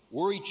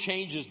 Worry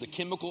changes the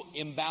chemical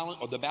imbalance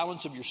or the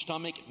balance of your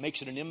stomach. It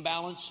makes it an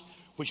imbalance,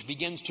 which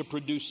begins to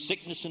produce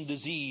sickness and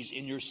disease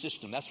in your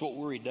system. That's what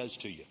worry does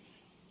to you.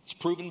 It's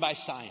proven by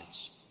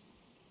science.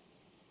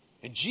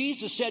 And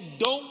Jesus said,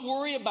 don't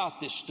worry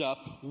about this stuff.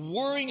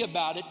 Worrying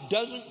about it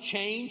doesn't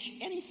change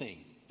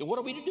anything. Then what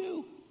are we to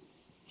do?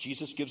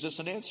 Jesus gives us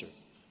an answer.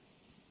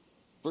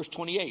 Verse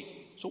 28.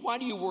 So why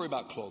do you worry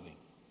about clothing?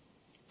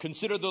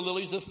 Consider the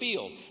lilies of the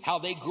field, how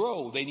they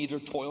grow. They neither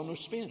toil nor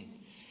spin.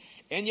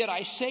 And yet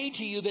I say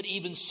to you that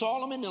even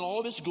Solomon in all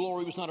of his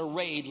glory was not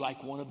arrayed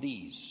like one of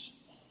these.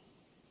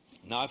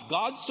 Now if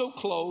God so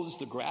clothes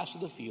the grass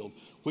of the field,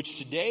 which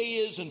today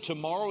is and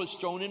tomorrow is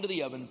thrown into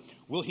the oven,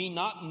 will he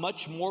not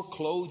much more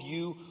clothe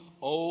you,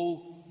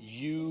 O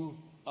you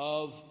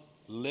of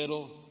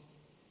little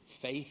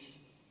faith?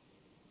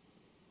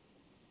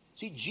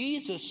 See,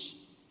 Jesus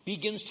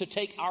begins to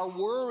take our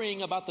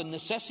worrying about the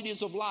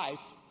necessities of life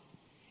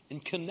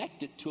and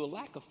connect it to a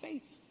lack of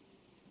faith.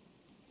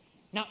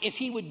 Now, if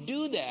he would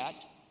do that,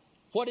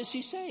 what is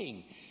he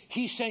saying?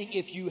 He's saying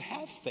if you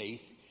have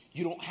faith,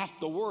 you don't have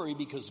to worry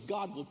because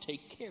God will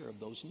take care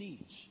of those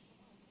needs.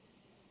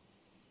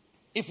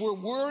 If we're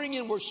worrying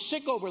and we're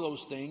sick over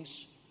those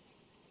things,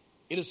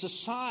 it is a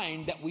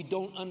sign that we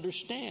don't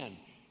understand.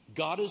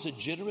 God is a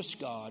generous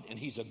God, and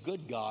he's a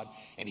good God,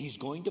 and he's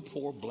going to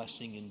pour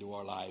blessing into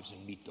our lives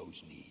and meet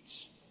those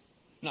needs.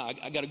 Now,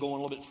 I got to go on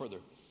a little bit further.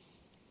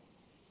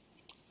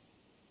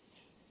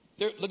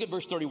 Look at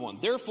verse 31.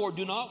 Therefore,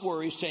 do not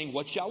worry, saying,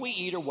 what shall we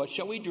eat, or what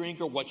shall we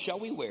drink, or what shall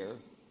we wear?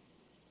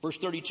 Verse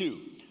 32.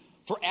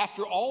 For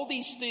after all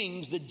these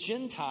things the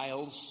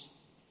Gentiles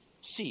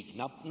seek.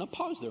 Now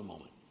pause there a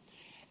moment.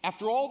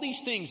 After all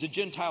these things the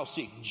Gentiles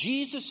seek.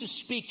 Jesus is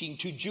speaking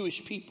to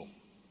Jewish people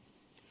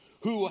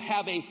who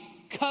have a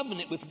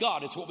covenant with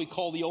God. It's what we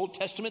call the Old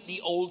Testament,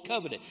 the Old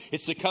Covenant.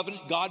 It's the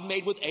covenant God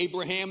made with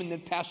Abraham and then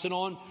passed it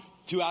on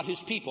throughout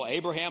his people.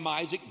 Abraham,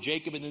 Isaac,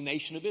 Jacob, and the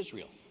nation of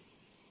Israel.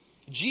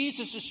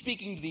 Jesus is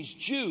speaking to these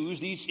Jews,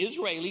 these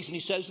Israelis, and he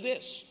says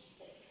this.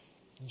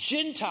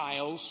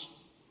 Gentiles,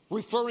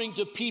 referring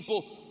to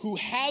people who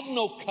have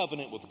no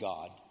covenant with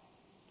God.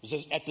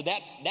 At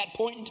that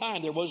point in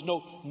time, there was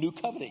no new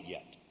covenant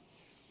yet.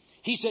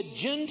 He said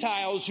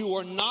Gentiles who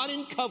are not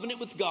in covenant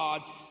with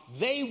God,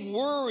 they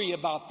worry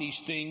about these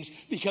things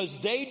because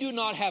they do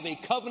not have a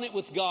covenant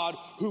with God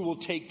who will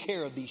take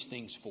care of these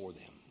things for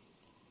them.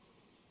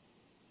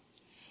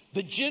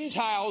 The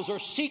Gentiles are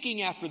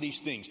seeking after these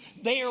things.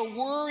 They are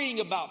worrying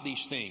about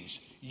these things.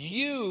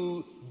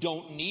 You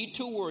don't need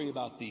to worry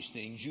about these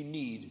things. You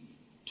need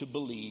to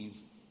believe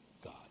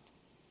God.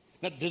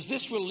 Now, does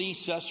this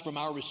release us from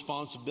our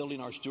responsibility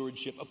and our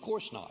stewardship? Of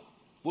course not.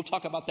 We'll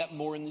talk about that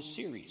more in this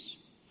series.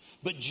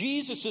 But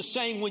Jesus is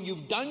saying when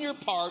you've done your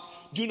part,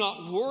 do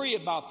not worry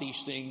about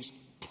these things.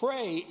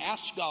 Pray,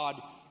 ask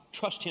God,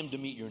 trust him to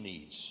meet your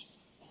needs.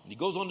 And he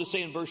goes on to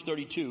say in verse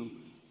 32,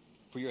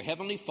 for your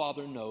heavenly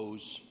Father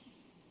knows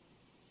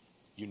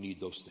you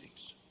need those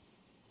things.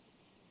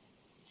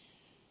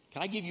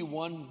 Can I give you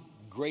one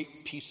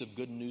great piece of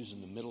good news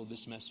in the middle of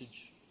this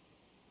message?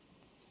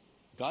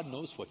 God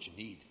knows what you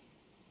need.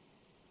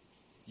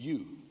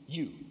 You,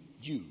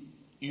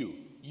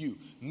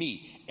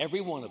 me,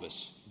 every one of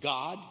us.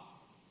 God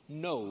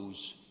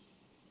knows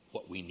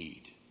what we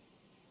need.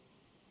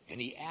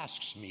 And he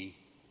asks me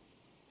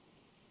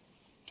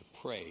to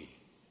pray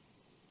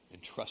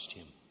and trust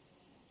him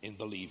and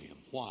believe him.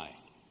 Why?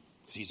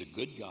 Because he's a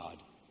good God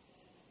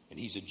and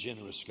he's a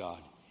generous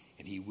God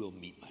and he will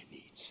meet my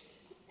needs.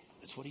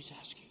 That's what he's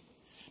asking.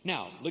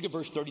 Now, look at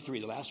verse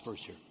 33, the last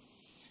verse here.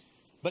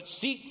 But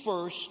seek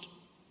first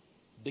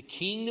the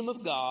kingdom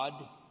of God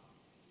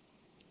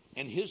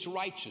and his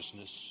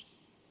righteousness,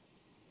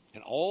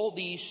 and all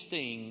these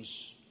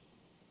things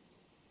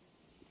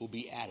will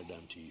be added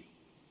unto you.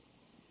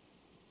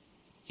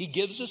 He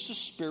gives us a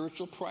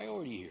spiritual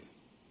priority here.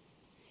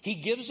 He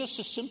gives us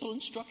a simple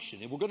instruction,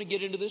 and we're going to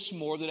get into this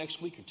more the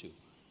next week or two.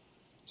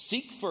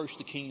 Seek first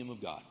the kingdom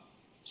of God.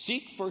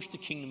 Seek first the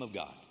kingdom of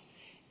God.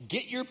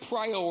 Get your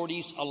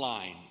priorities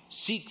aligned.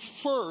 Seek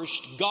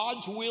first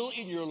God's will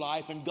in your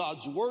life and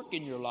God's work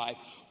in your life.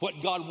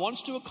 What God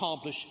wants to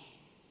accomplish,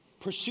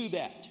 pursue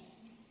that.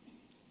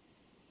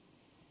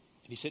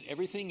 And he said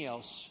everything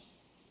else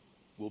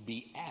will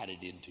be added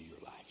into your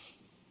life.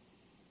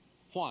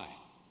 Why?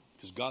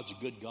 Because God's a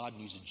good God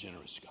and He's a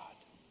generous God.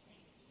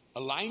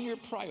 Align your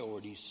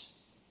priorities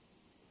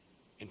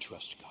and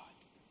trust God.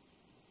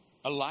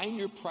 Align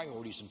your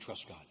priorities and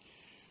trust God.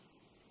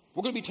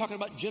 We're going to be talking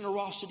about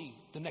generosity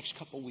the next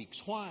couple of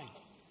weeks. Why?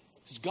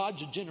 Because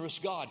God's a generous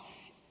God.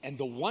 And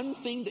the one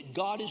thing that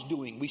God is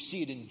doing, we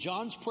see it in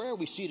John's prayer,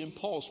 we see it in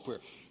Paul's prayer.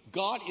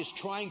 God is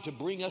trying to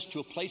bring us to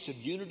a place of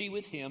unity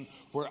with Him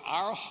where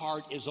our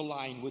heart is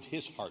aligned with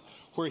His heart,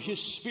 where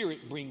His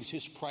Spirit brings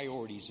His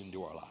priorities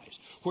into our lives,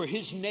 where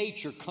His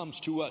nature comes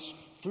to us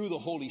through the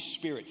Holy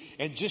Spirit.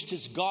 And just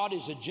as God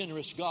is a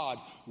generous God,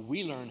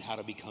 we learn how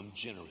to become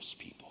generous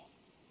people.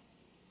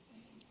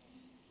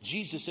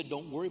 Jesus said,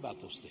 don't worry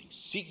about those things.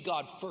 Seek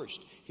God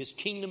first. His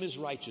kingdom is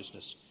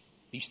righteousness.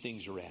 These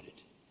things are added.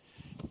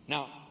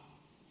 Now,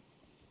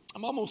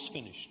 I'm almost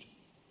finished.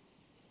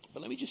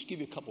 But let me just give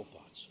you a couple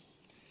thoughts.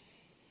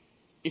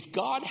 If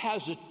God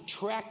has a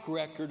track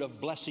record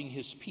of blessing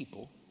His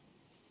people,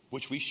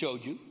 which we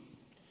showed you,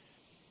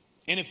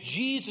 and if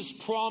Jesus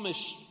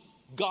promised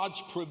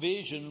God's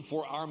provision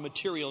for our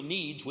material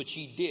needs, which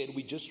He did,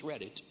 we just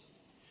read it,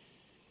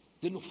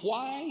 then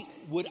why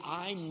would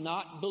I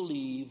not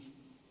believe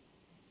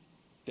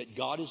that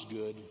God is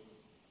good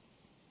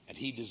and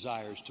He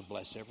desires to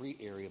bless every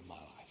area of my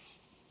life?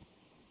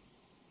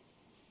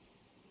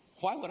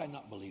 Why would I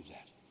not believe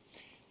that?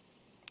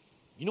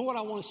 You know what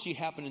I want to see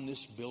happen in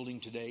this building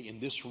today,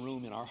 in this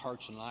room, in our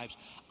hearts and lives?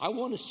 I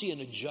want to see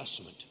an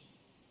adjustment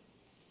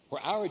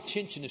where our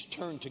attention is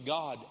turned to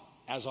God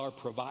as our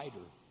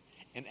provider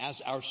and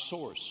as our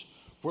source,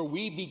 where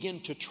we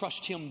begin to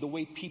trust Him the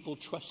way people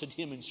trusted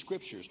Him in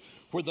Scriptures,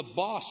 where the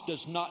boss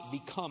does not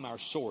become our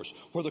source,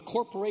 where the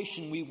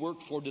corporation we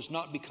work for does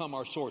not become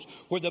our source,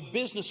 where the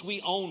business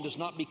we own does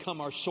not become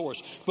our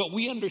source. But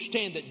we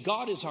understand that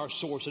God is our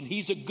source, and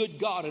He's a good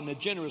God and a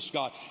generous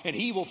God, and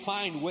He will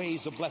find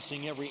ways of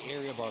blessing every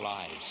area of our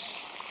lives.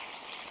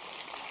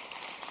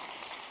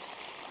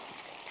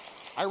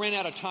 I ran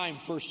out of time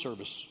first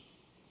service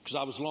because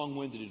I was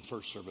long-winded in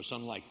first service,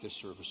 unlike this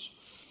service.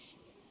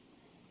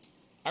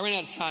 I ran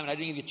out of time, and I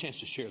didn't get a chance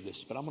to share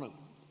this, but I'm going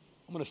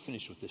to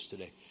finish with this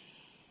today.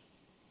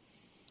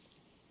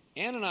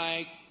 Ann and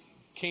I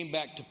came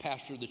back to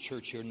pastor the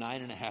church here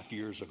 9.5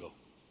 years ago.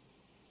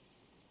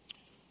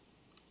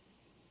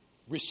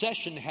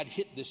 Recession had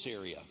hit this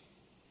area.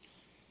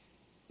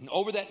 And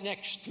over that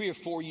next 3 or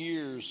 4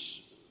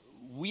 years,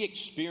 we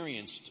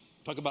experienced,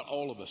 talk about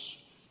all of us,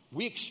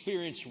 we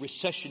experienced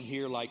recession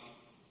here like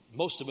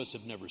most of us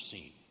have never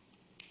seen.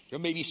 There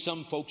may be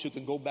some folks who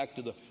can go back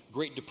to the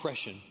Great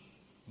Depression,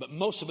 but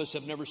most of us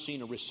have never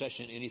seen a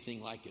recession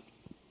anything like it.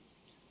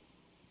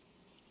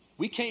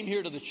 We came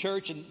here to the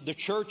church, and the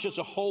church as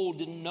a whole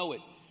didn't know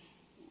it.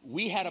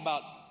 We had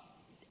about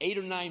 8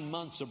 or 9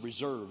 months of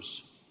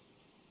reserves.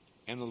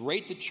 And the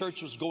rate the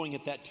church was going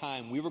at that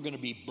time, we were going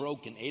to be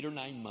broke in 8 or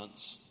 9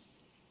 months.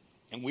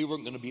 And we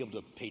weren't going to be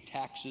able to pay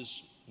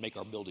taxes, make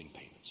our building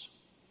payments.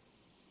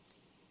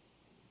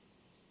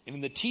 And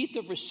in the teeth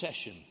of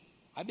recession,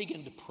 I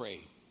began to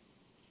pray.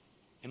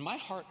 And my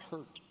heart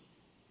hurt.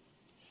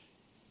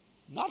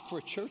 Not for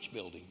a church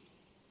building.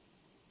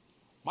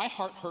 My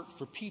heart hurt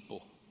for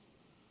people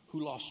who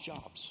lost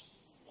jobs.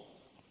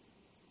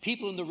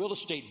 People in the real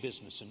estate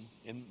business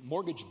and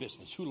mortgage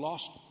business who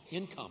lost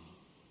income,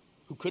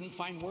 who couldn't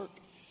find work.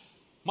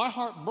 My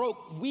heart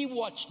broke. We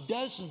watched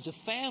dozens of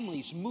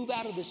families move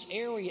out of this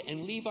area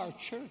and leave our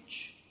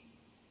church.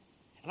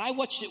 And I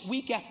watched it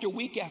week after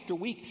week after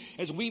week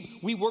as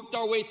we worked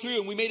our way through,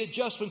 and we made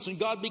adjustments, and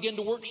God began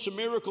to work some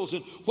miracles.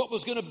 And what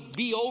was going to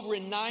be over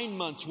in 9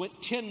 months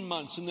went 10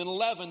 months, and then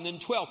 11, then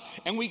 12.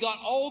 And we got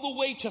all the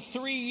way to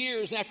 3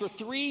 years. And after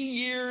 3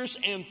 years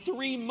and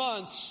 3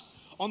 months,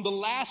 on the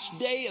last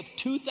day of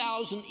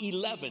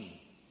 2011,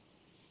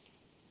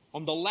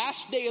 on the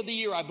last day of the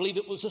year, I believe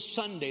it was a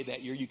Sunday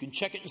that year. You can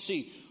check it and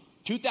see.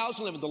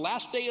 2011, the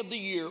last day of the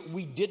year,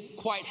 we didn't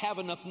quite have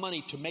enough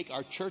money to make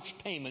our church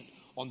payment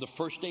on the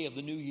first day of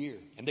the new year.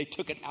 And they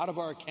took it out of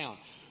our account.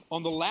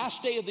 On the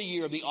last day of the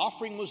year, the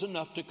offering was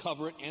enough to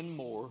cover it and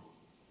more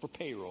for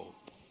payroll.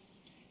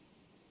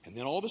 And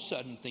then all of a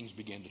sudden, things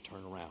began to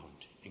turn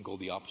around and go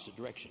the opposite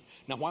direction.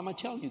 Now, why am I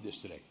telling you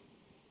this today?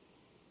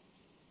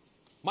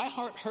 My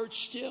heart hurts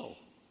still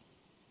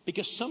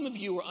because some of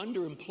you are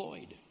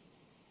underemployed.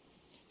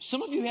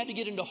 Some of you had to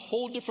get into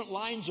whole different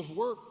lines of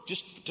work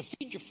just to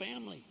feed your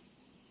family.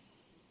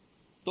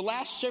 The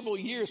last several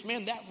years,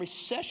 man, that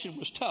recession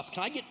was tough.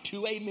 Can I get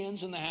 2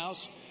 amens in the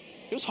house?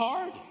 It was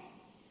hard.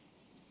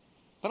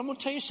 But I'm going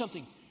to tell you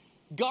something.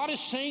 God is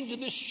saying to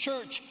this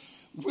church,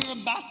 we're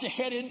about to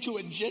head into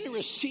a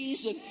generous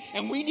season,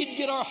 and we need to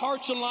get our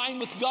hearts aligned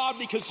with God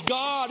because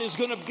God is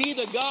going to be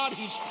the God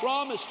He's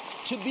promised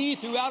to be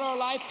throughout our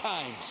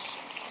lifetimes.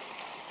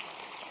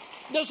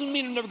 Doesn't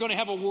mean I'm never going to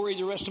have a worry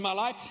the rest of my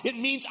life. It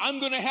means I'm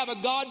going to have a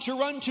God to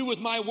run to with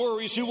my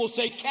worries who will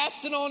say,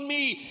 cast it on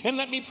me and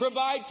let me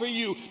provide for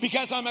you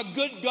because I'm a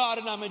good God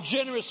and I'm a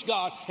generous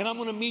God and I'm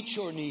going to meet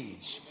your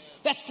needs.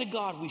 That's the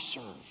God we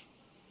serve.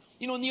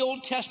 You know, in the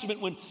Old Testament,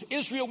 when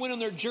Israel went on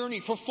their journey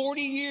for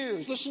 40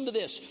 years, listen to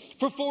this,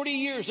 for 40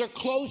 years their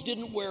clothes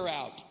didn't wear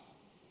out.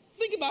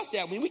 Think about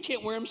that. I mean, we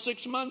can't wear them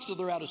 6 months till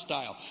they're out of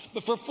style.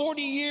 But for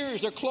 40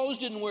 years, their clothes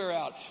didn't wear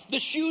out. The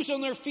shoes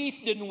on their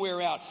feet didn't wear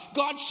out.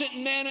 God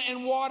sent manna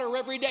and water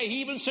every day.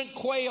 He even sent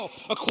quail.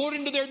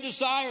 According to their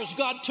desires,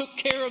 God took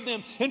care of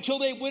them until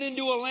they went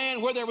into a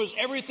land where there was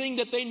everything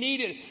that they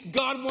needed.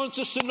 God wants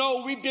us to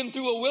know we've been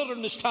through a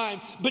wilderness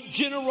time, but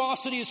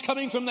generosity is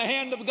coming from the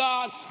hand of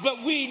God.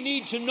 But we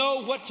need to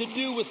know what to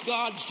do with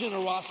God's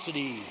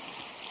generosity.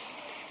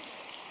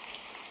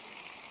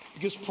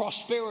 Because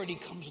prosperity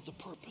comes with a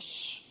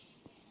purpose.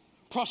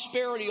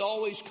 Prosperity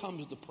always comes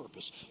with a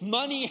purpose.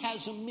 Money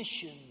has a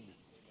mission.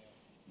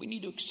 We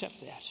need to accept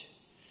that.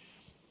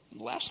 And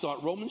the last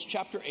thought, Romans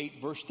chapter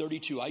 8, verse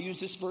 32. I use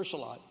this verse a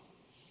lot.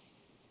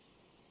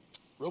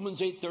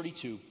 Romans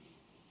 8:32.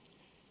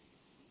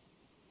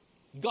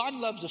 God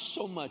loves us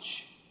so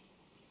much,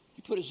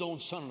 He put His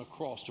own Son on a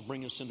cross to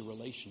bring us into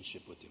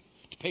relationship with Him,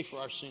 to pay for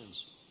our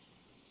sins.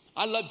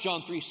 I love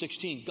John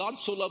 3:16. God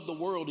so loved the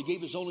world, He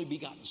gave His only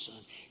begotten Son.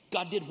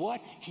 God did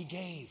what? He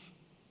gave.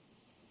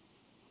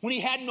 When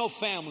He had no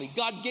family,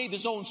 God gave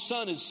His own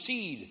Son as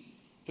seed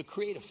to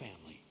create a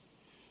family.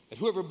 That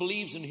whoever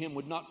believes in Him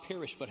would not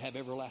perish but have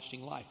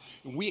everlasting life.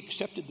 And we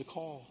accepted the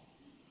call.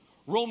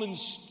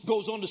 Romans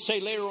goes on to say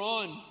later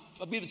on,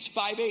 I believe it's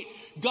 5:8,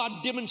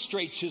 God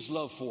demonstrates His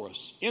love for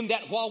us in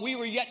that while we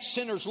were yet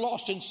sinners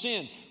lost in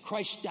sin,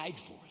 Christ died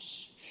for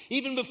us.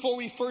 Even before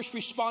we first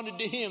responded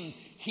to Him,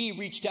 He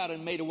reached out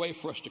and made a way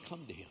for us to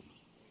come to Him.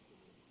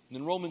 And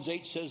then Romans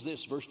 8 says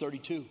this, verse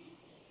 32.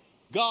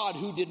 God,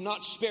 who did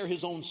not spare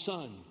His own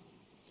Son,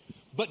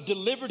 but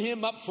delivered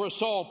Him up for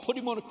us all, put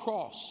Him on a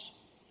cross,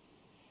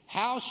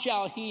 how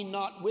shall He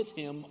not with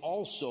Him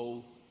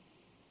also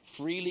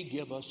freely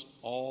give us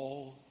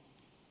all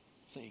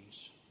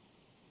things?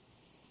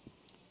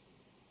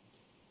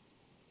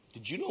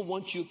 Did you know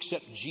once you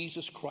accept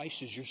Jesus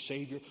Christ as your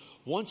Savior,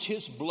 once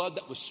His blood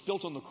that was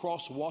spilt on the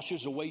cross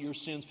washes away your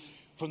sins,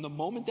 from the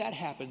moment that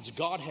happens,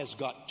 God has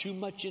got too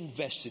much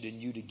invested in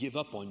you to give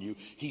up on you.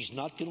 He's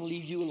not going to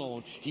leave you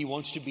alone. He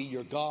wants to be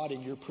your God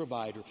and your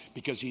provider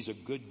because He's a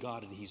good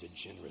God and He's a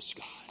generous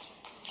God.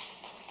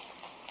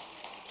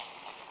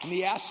 And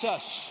He asks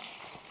us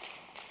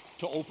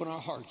to open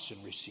our hearts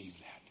and receive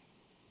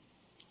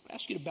that. I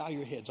ask you to bow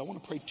your heads. I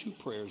want to pray 2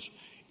 prayers.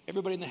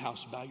 Everybody in the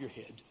house, bow your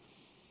head.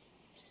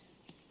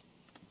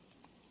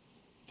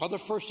 Father,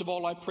 first of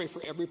all, I pray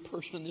for every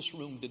person in this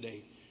room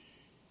today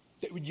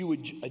that you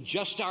would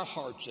adjust our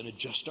hearts and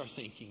adjust our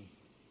thinking.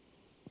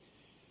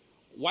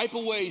 Wipe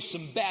away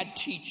some bad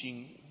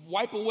teaching.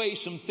 Wipe away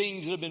some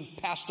things that have been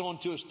passed on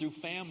to us through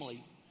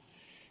family.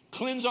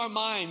 Cleanse our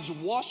minds.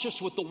 Wash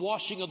us with the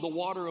washing of the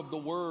water of the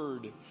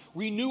Word.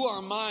 Renew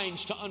our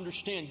minds to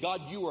understand,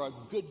 God, you are a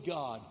good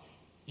God.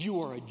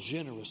 You are a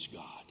generous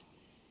God.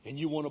 And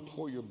you want to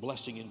pour your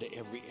blessing into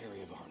every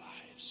area of our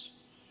lives.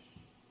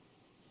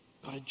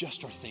 God,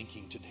 adjust our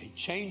thinking today.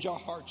 Change our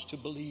hearts to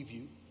believe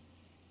you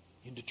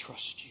and to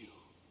trust you.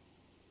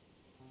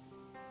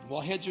 And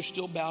while heads are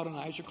still bowed and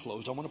eyes are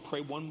closed, I want to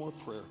pray one more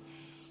prayer.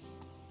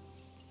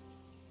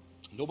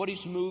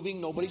 Nobody's moving,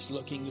 nobody's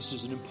looking. This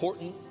is an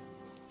important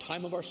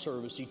time of our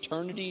service.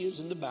 Eternity is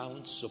in the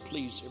balance, so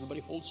please, everybody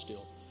hold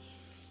still.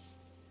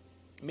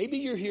 Maybe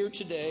you're here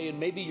today and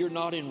maybe you're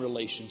not in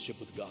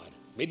relationship with God.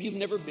 Maybe you've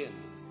never been.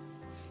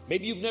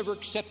 Maybe you've never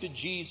accepted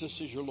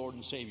Jesus as your Lord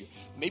and Savior.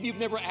 Maybe you've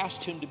never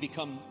asked Him to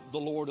become the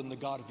Lord and the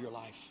God of your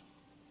life.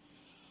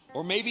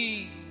 Or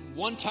maybe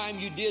one time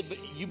you did, but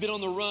you've been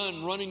on the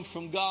run, running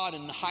from God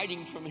and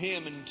hiding from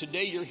Him. And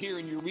today you're here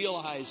and you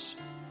realize,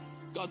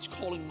 God's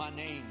calling my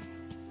name.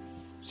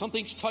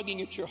 Something's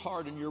tugging at your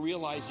heart and you're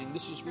realizing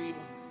this is real.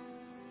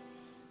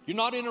 You're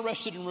not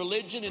interested in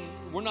religion, and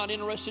we're not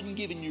interested in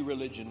giving you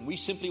religion. We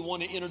simply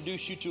want to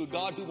introduce you to a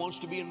God who wants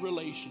to be in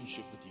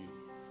relationship with you.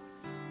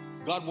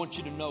 God wants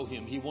you to know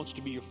Him. He wants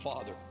to be your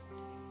Father.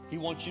 He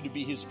wants you to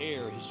be His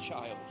heir, His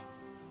child.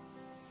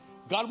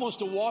 God wants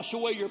to wash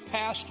away your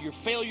past, your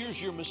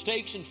failures, your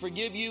mistakes, and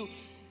forgive you.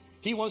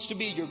 He wants to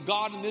be your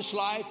God in this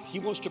life. He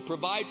wants to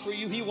provide for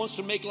you. He wants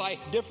to make life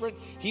different.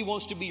 He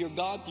wants to be your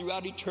God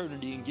throughout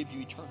eternity and give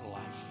you eternal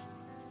life.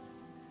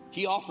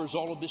 He offers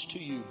all of this to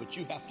you, but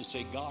you have to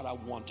say, God, I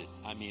want it.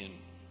 I'm in.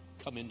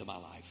 Come into my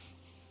life.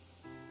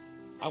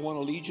 I want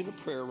to lead you in a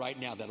prayer right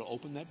now that'll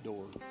open that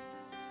door.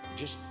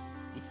 Just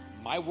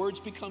my words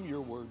become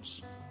your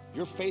words.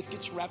 Your faith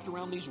gets wrapped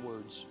around these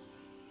words.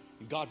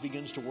 And God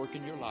begins to work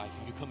in your life.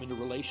 You come into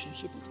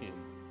relationship with Him.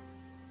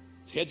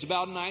 Heads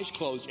bowed and eyes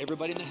closed.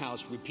 Everybody in the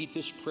house, repeat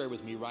this prayer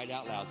with me right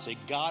out loud. Say,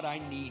 God, I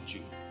need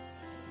you.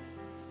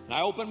 And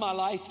I open my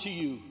life to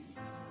you.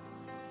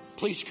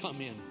 Please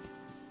come in.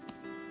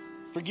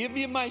 Forgive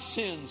me of my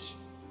sins.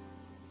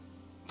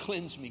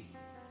 Cleanse me.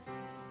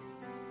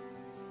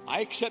 I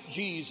accept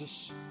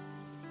Jesus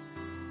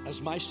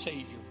as my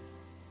Savior.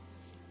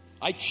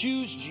 I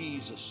choose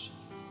Jesus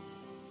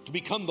to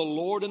become the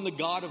Lord and the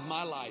God of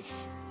my life.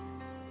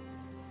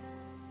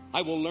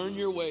 I will learn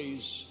your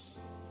ways.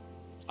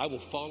 I will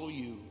follow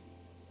you.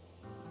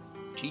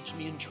 Teach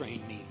me and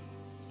train me.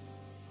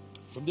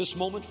 From this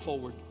moment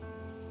forward,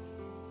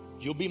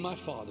 you'll be my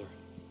Father.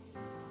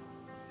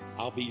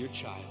 I'll be your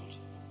child.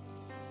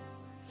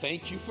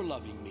 Thank you for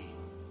loving me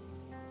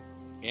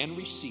and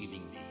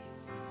receiving me.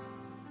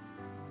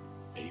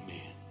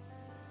 Amen.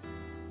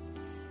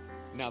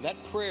 Now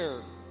that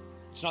prayer,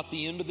 it's not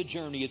the end of the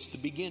journey, it's the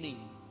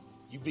beginning.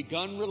 You've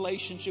begun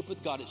relationship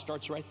with God. It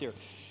starts right there.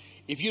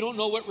 If you don't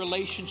know what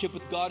relationship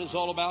with God is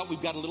all about,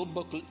 we've got a little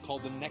booklet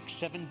called The Next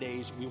 7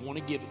 Days. We want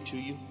to give it to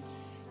you.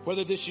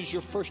 Whether this is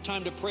your first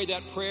time to pray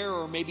that prayer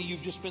or maybe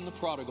you've just been the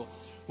prodigal.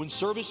 When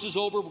service is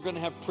over, we're going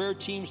to have prayer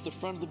teams at the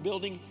front of the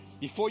building.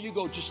 Before you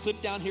go, just slip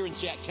down here and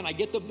say, can I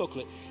get the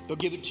booklet? They'll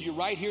give it to you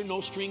right here,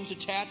 no strings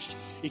attached.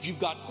 If you've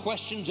got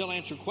questions, they'll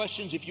answer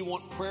questions. If you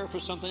want prayer for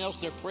something else,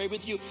 they'll pray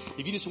with you.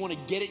 If you just want to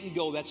get it and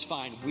go, that's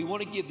fine. We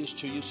want to give this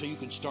to you so you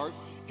can start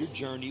your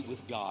journey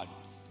with God.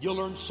 You'll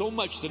learn so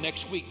much the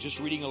next week, just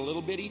reading a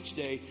little bit each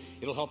day.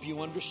 It'll help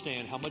you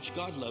understand how much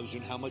God loves you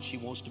and how much He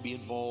wants to be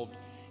involved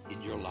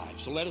in your life.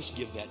 So let us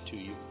give that to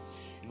you.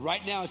 And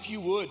right now, if you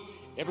would,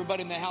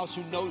 everybody in the house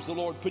who knows the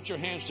Lord, put your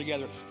hands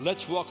together.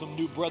 Let's welcome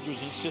new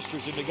brothers and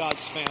sisters into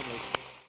God's family.